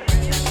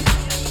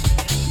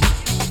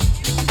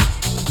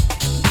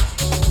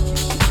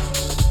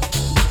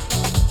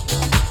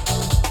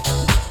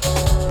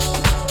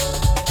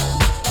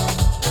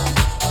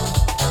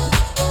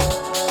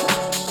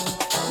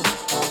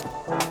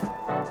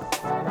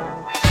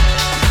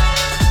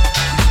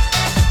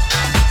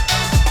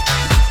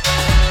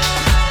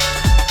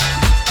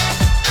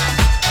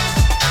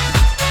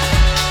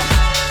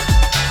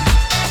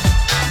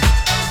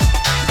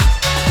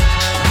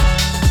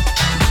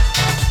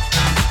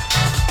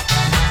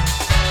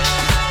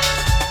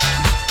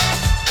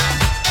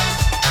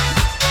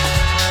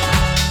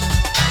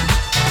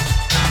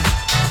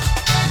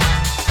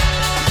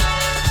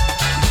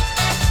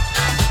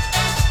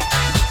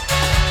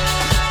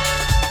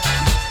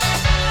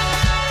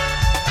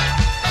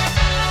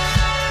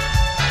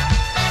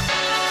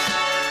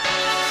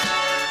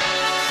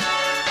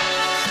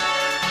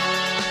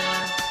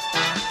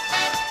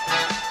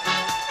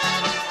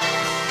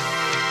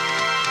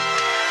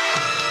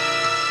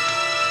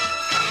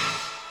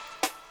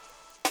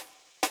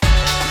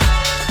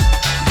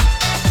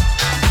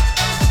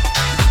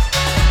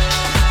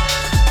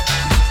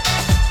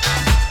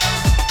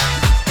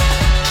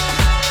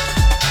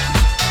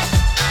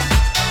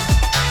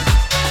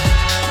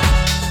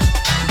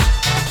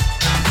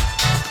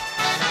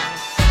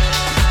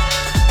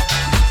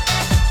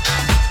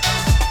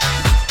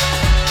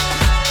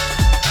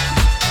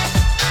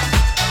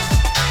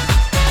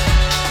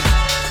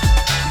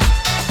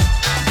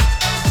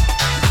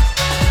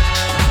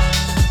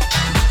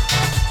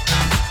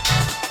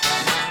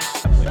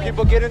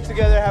 Getting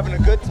together, having a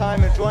good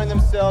time, enjoying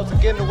themselves,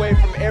 and getting away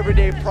from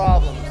everyday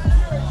problems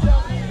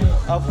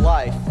of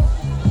life.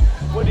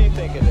 What do you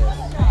think it is?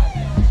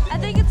 I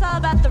think it's all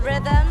about the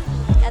rhythm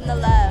and the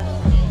love.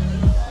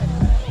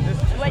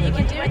 What you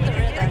can do with the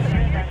rhythm.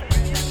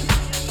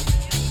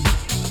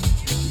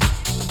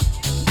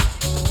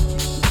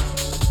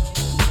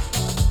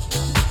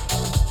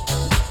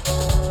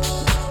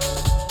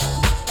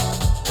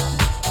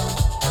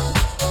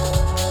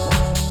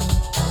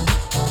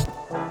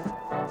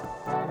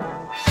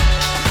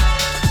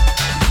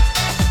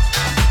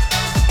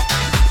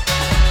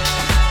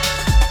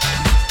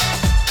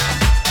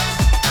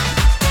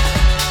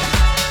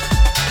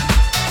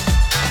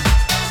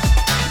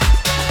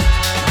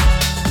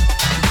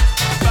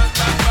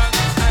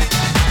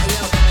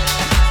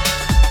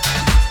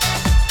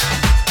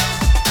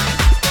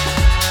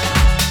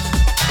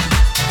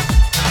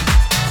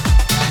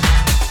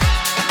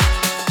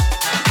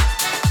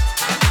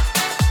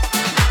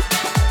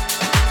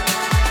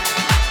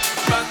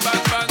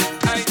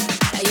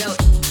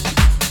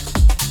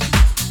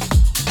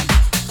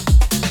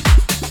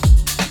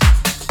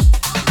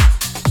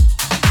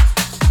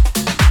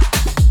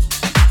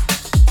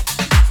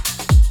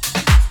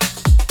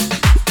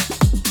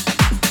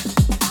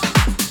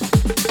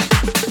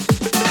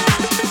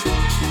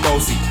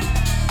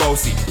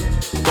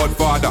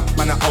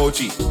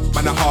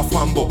 Man a half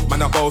humble,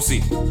 man a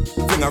bossy.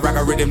 Fling a rag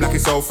a rhythm like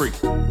it's all free.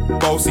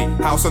 Bossy,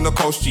 house on the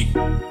coast G.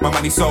 My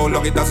money so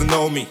long it doesn't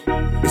know me.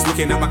 It's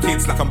looking at my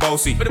kids like I'm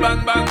bossy.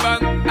 Bang bang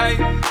bang, ay.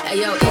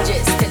 Hey yo,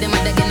 Idris, tell them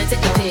what they're gonna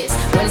take the piss.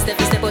 One step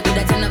out to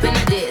that turn up in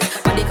a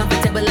diss. Body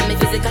comfortable and me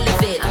physically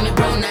fit. I'm a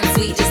brown and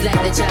sweet just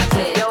like the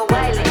chocolate. Yo,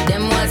 Wiley,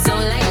 them ones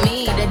don't like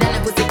me. They done a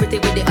pussy pretty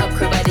with the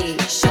upcrow body.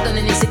 Shut down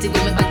in the city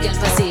with me bad girl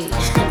pussy.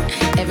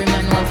 Every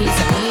man want piece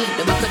of me.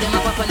 The back of them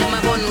up and them a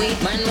bun weed.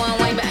 Man want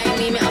wine behind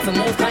me have to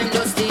move kind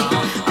dusty.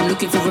 I'm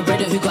looking for a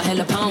brother who got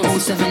hella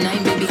pounds.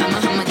 079 baby, I'm a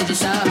hammer to the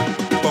shop.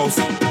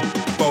 Bossy,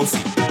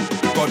 bossy,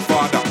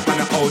 Godfather,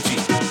 man a OG.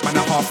 Man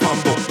a half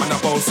humble, man a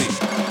bossy.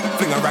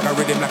 Fling a rag a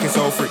rhythm like it's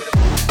all free.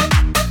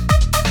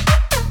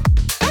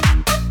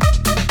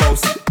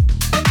 Bossy.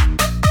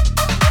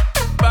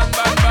 Bang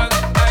bang bang,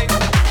 ay.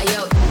 Hey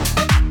yo.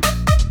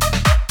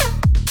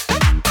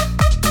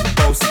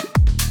 Bossy.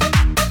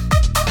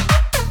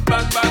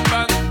 Bang bang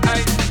bang,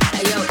 ay.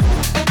 Hey yo.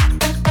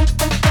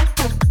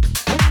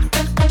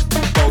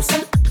 Bossy.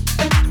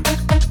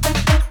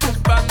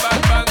 Bang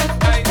bang bang,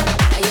 ay.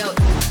 Hey yo.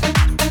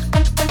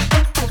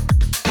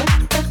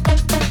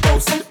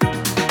 Bossy.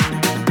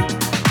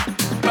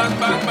 Bang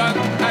bang bang,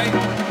 ay.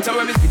 So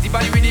when me spitty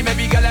pon the rhythm,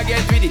 maybe gala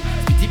get with it.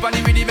 Spitty pon the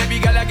rhythm, maybe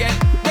gala get.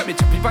 When me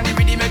choppy pon the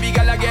rhythm, maybe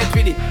gala get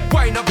with it.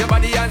 Wind up your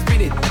body and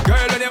spin it.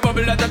 Girl, when you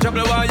bubble out of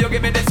trouble, why you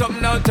give me this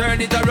something now? Turn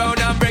it around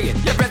and bring it.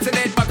 You're pressing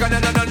it back on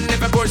and on.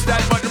 If I push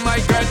that button, my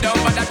girl down,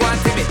 but I can't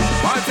tip it.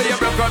 Once you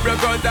broke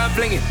out and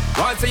fling it.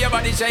 Once your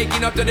body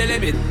shaking up to the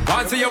limit.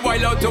 Once you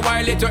wild out to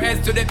wild it to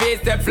S to the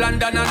base, step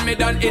London and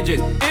mid and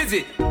edges. Is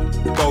it?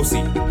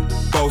 Bossy,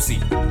 bossy,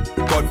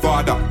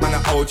 Godfather, man a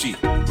OG.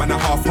 Man a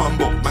half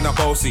humble, man a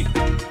bossy.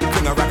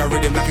 Fling a rag a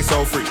rhythm like it's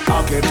all free.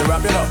 I came to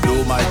wrap it up,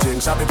 do my thing.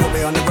 Sappy put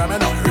me on the gram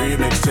and up,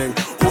 remix thing.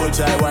 Whole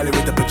Hold tight, Wiley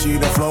with the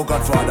Pacino flow.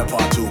 Godfather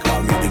part 2,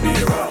 call me De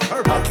Niro.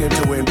 I came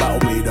to win, battle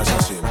me, that's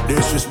a sin.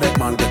 Disrespect,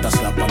 man, get a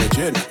slap on the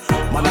chin.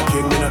 Man a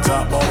king, in a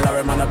top ball,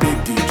 Larry, man a big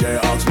DJ,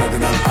 Ox,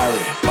 Megan and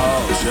Harry.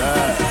 Oh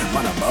yeah,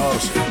 man a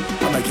bossy.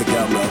 I make your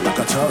girl melt like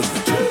a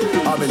toaster.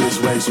 I've been this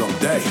way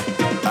someday,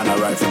 and I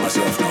write for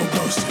myself, no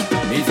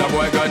ghosting. He's a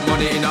boy got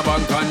money in a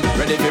bank on,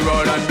 ready to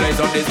roll and blaze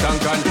up this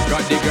tank on.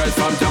 Got the girls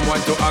from Jamwan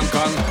to Hong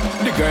Kong,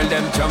 the girl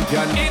them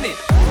champion in it.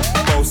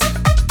 Bossy,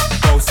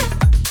 bossy,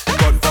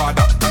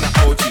 Godfather, man a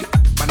OG,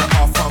 man a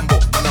half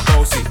humble, man a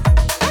bossy.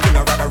 King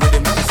a ragga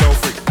rhythm like it's so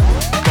free.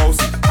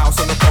 Bossy, house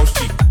on the coast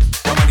G.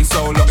 My money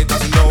so long it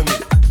doesn't know me.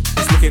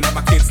 It's looking at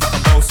my kids like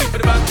I'm bossy.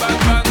 Bang bang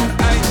bang,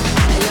 hey.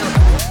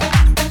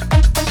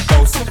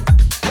 Bossy.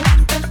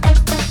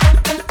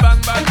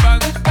 Bang bang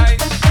bang, hey.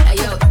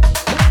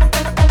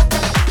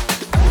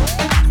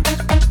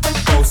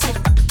 Bossy.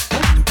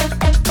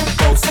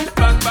 Bossy.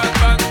 Bang bang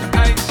bang,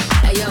 hey.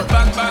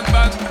 Bang bang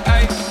bang,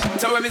 hey.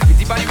 So when me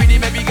spitty body with it,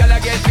 maybe girl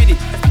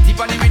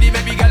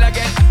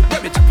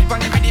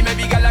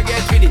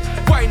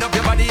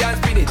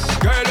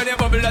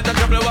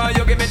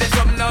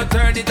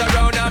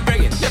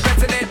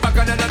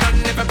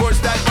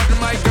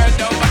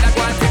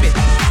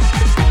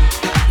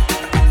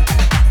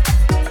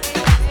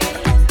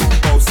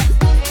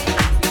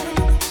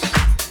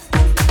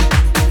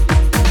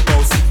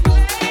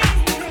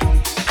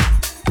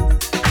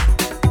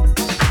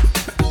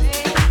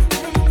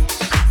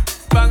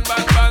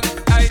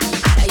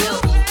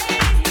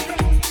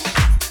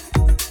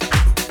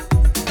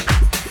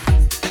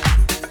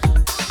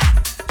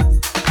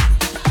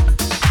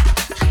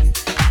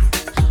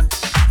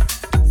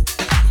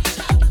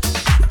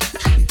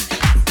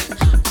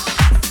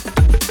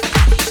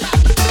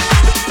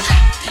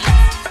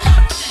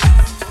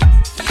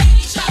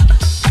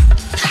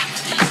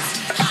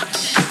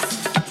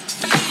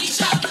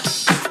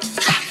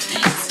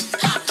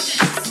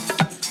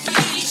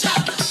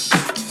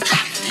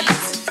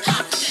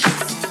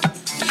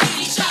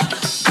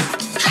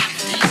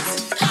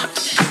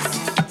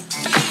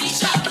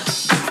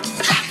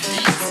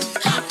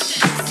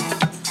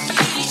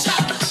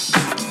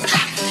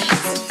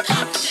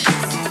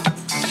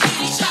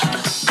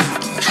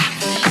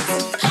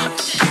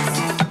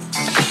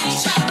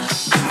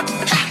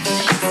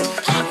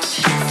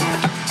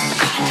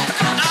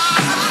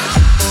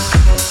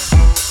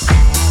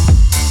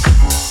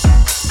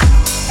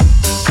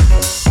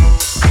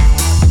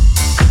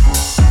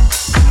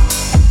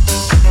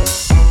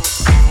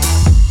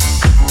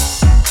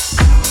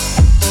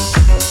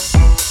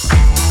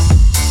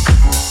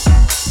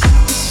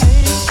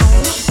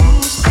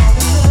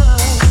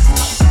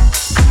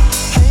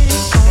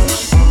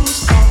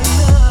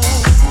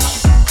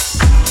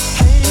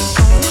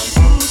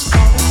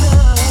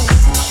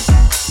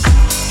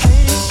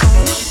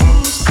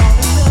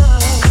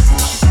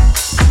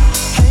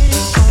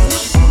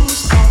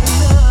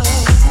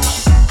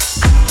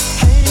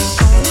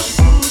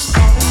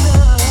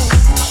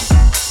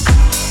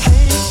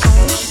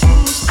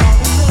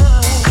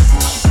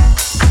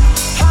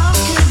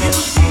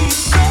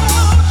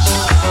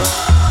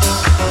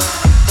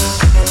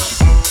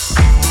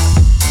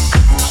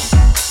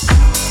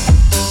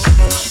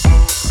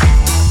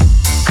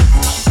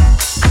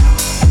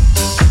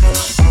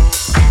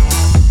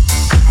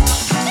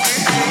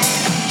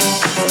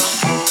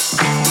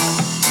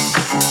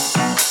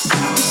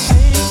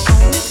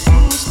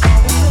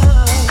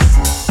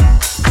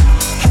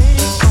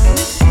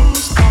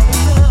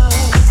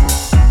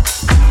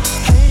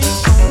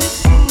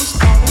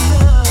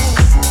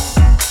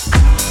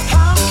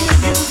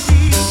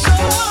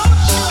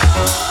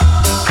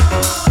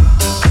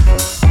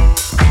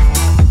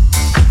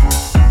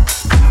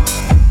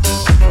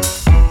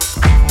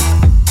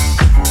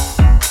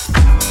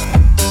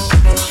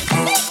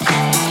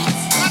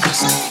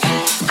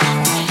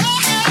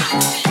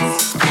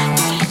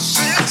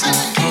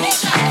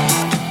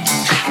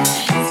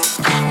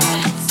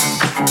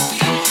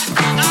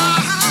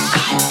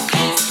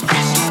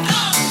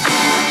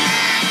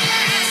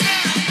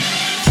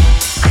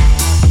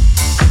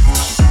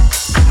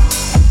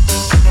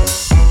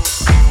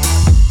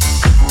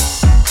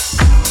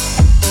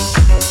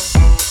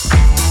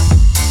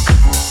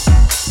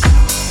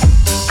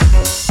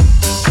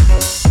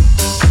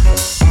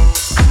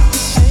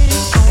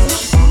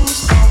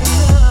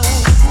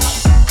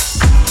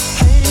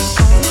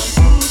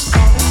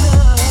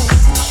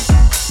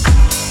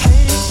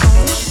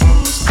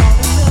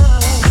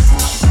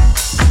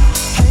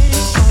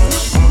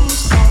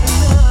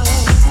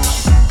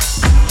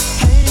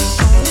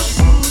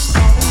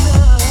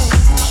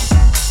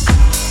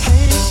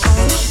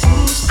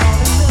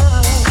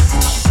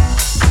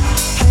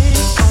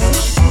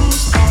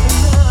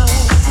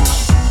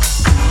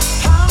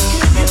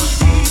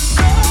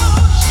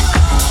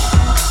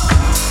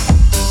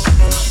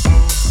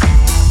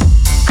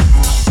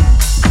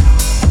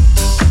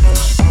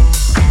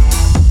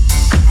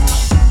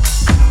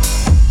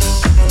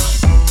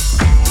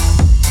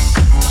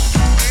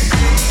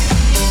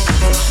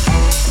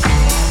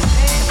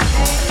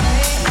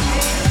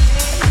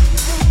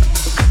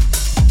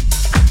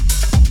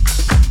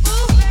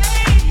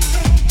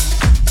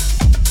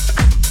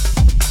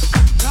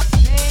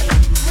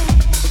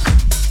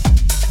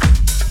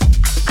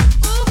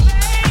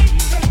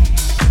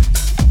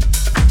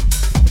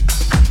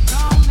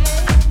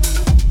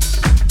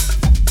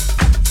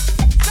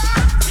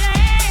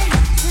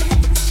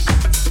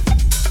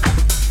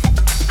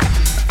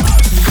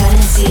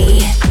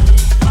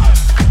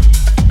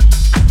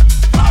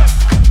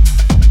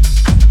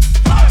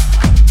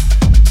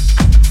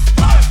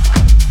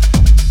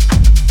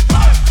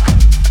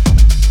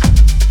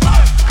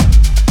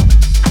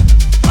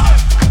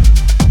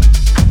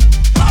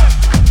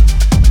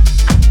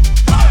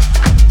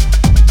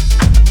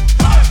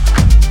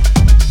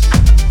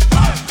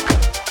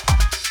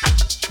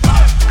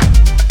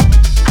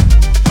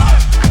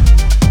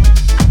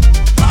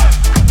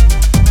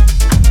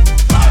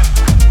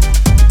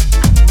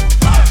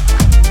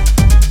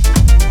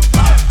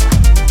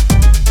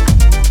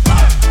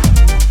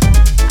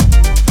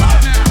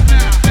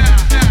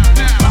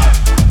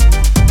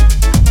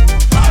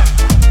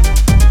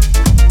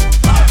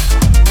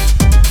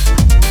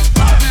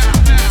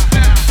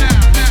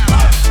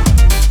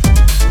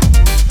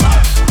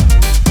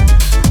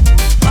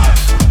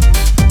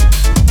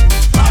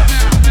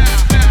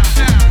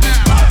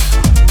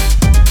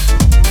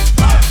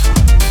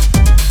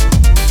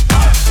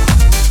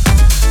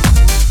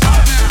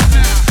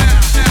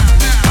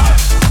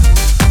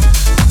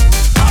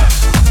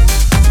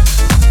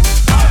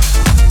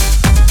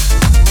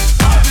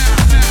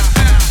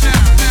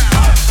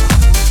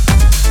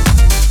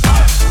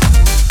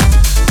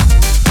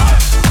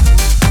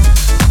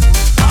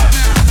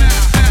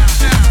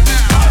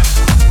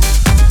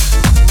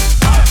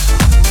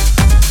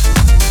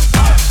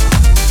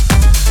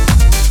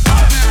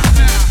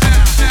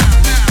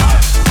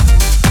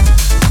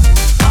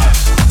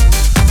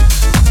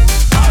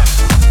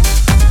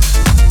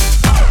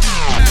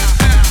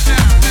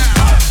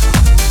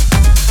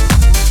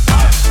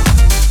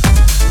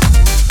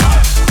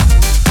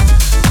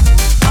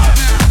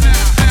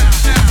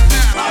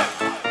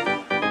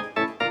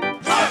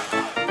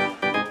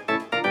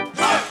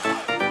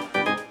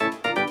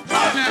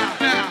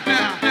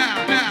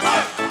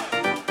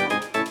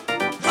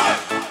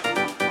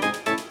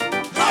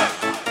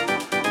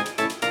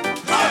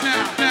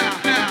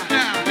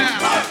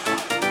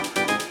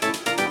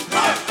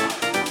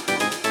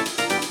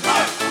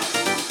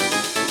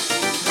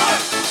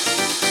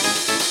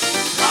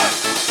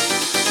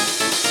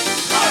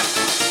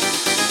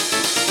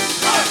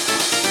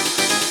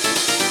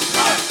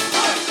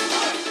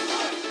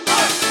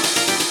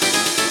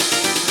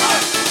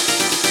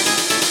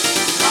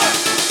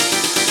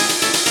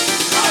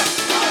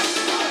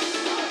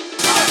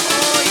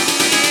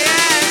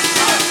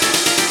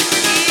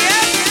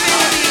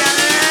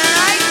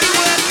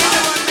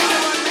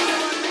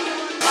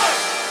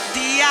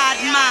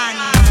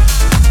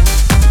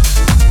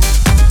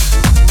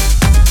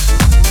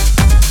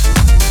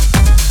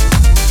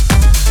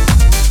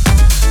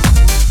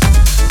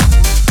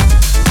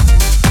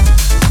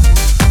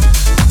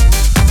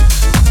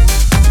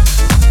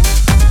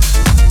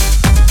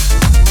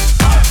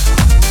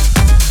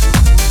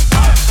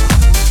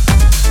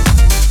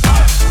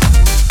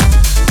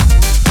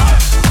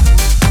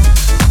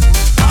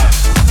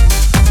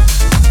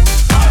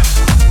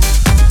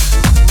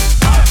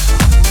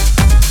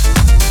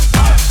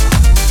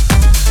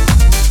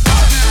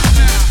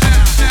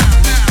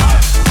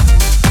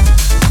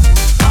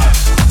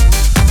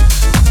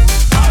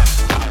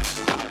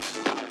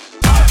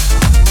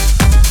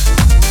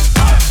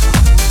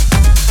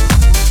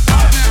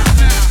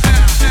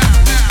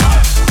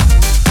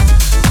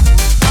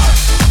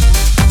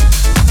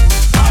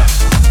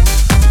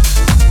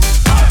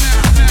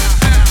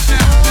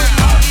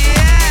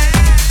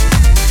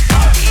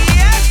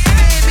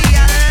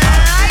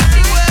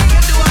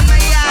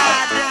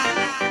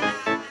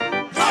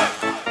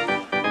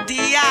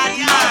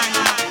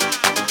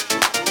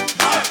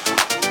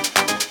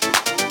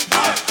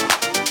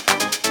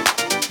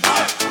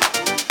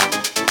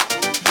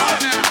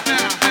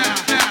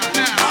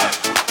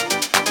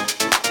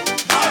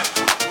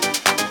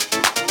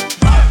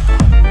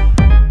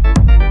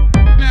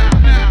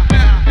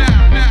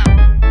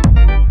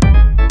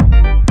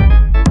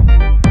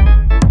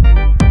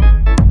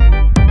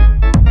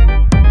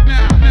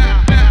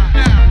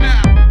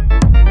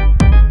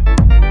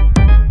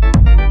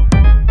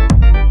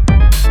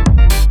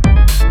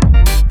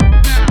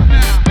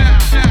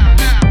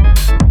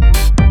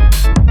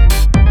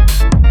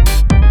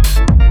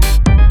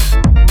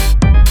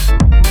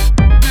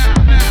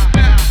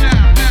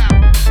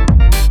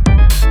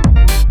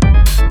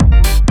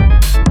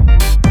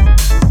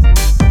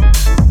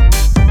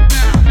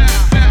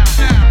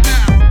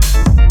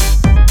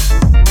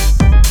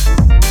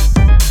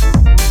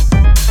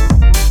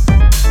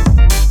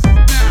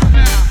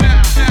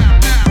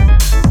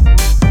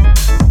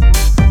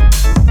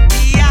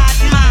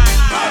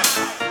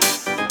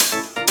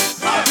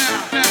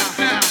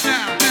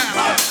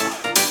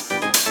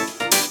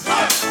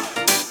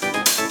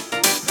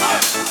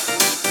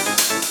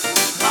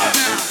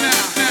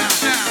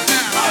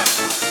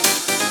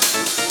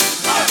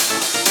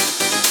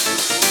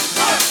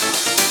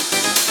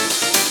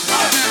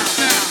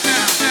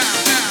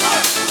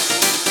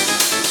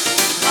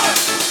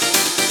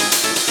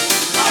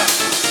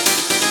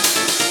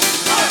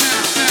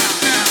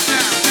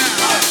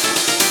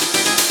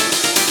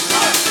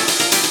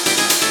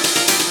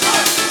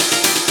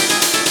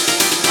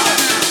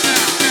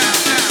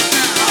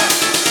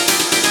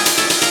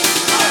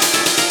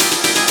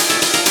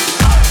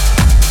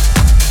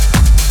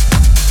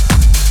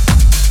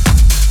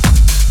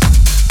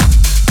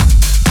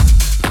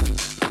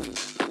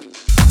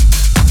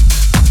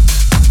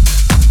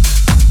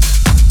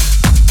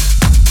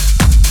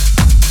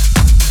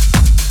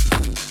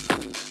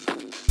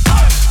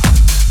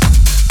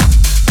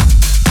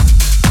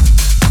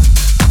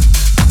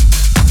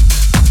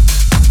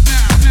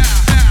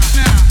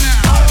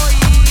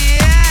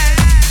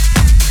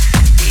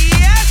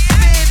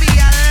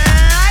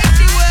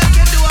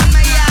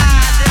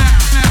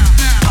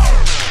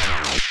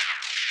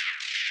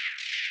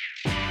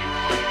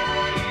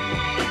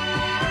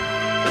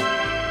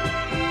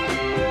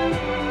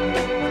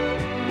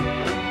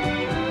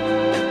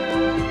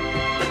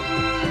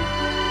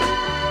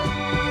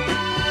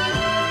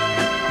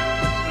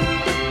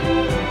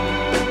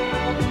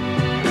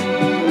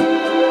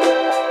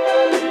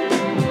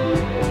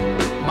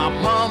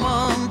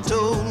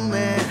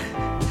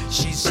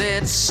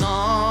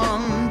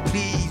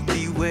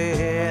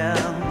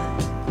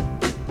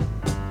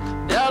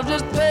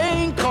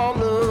thing called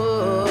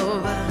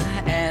love,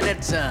 and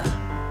it's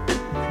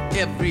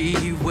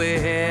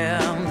everywhere.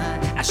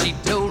 And she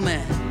told me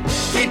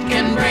it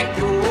can break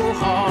your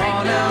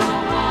heart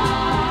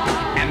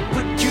and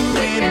put you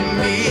in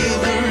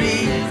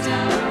misery.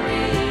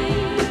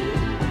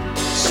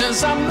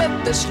 Since I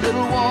met this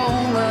little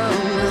woman,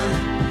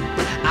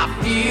 I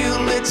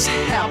feel it's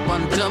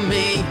happened to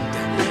me,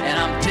 and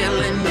I'm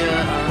telling you,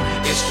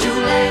 it's too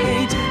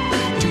late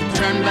to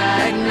turn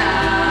back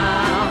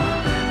now.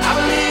 I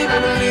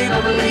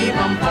believe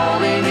I'm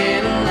falling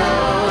in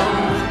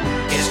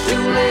love. It's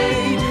too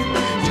late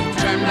to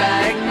turn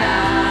back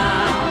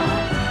now.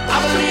 I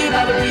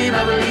believe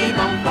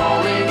I'm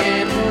falling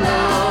in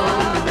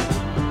love.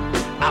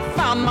 I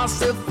found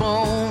myself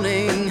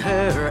phoning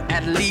her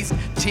at least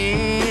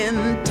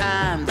 10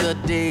 times a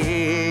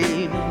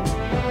day.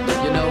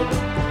 You know,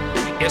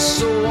 it's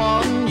so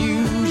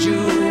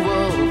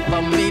unusual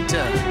for me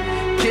to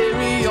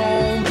carry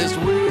on this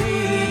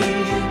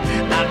way.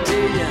 I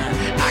tell you,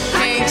 I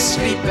can't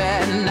sleep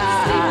at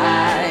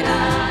night,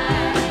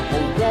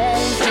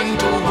 wanting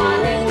to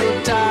hold her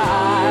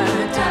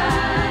tight.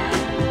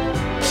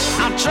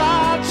 I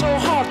tried so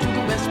hard to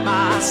convince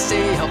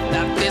myself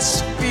that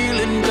this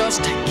feeling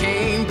just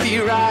can't be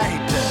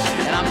right.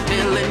 And I'm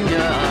telling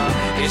you,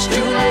 it's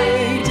too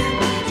late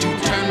to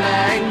turn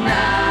back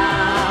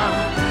now.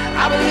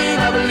 I believe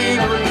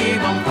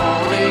I'm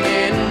falling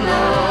in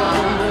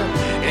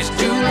love. It's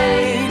too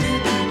late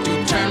to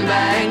turn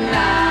back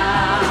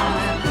now.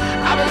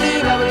 I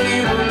believe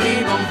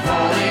I'm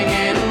falling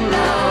in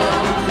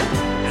love.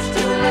 It's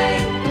too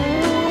late to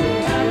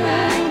turn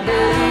back,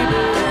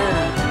 baby.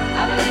 I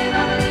believe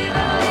I'm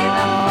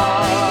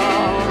falling.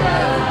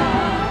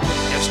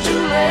 It's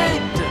too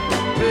late,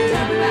 baby. I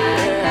believe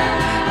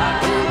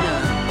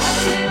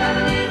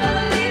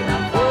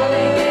I'm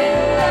falling in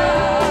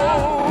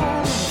love.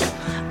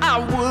 I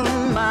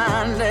wouldn't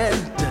mind it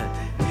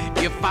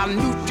if I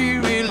knew she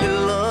really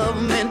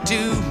loved me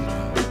too.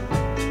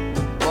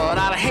 But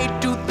I'd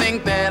hate to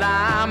think that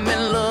I'm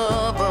in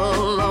love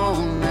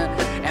alone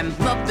and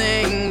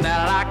nothing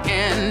that I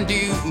can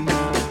do.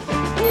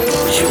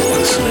 You're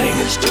listening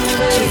to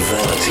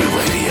Vanity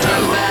Radio.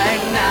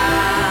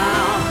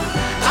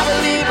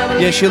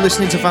 Yes, you're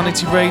listening to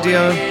Vanity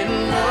Radio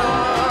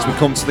as we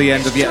come to the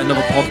end of yet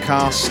another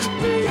podcast.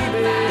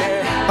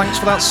 Thanks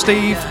for that,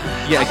 Steve.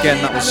 Yet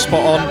again, that was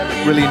spot on.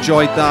 Really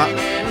enjoyed that.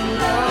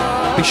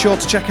 Be sure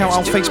to check out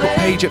our Facebook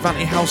page at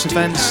Vanity House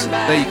Events.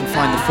 There you can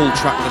find the full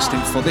track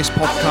listing for this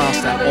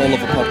podcast and all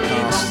other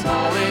podcasts.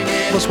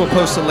 Plus, we'll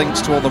post the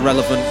links to all the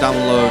relevant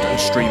download and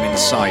streaming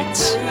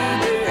sites.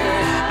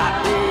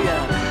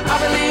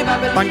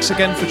 Thanks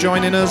again for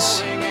joining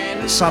us.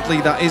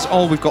 Sadly, that is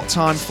all we've got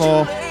time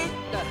for.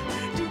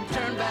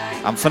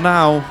 And for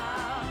now,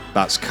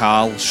 that's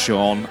Carl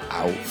Sean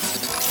out.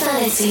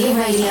 Vanity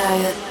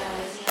Radio.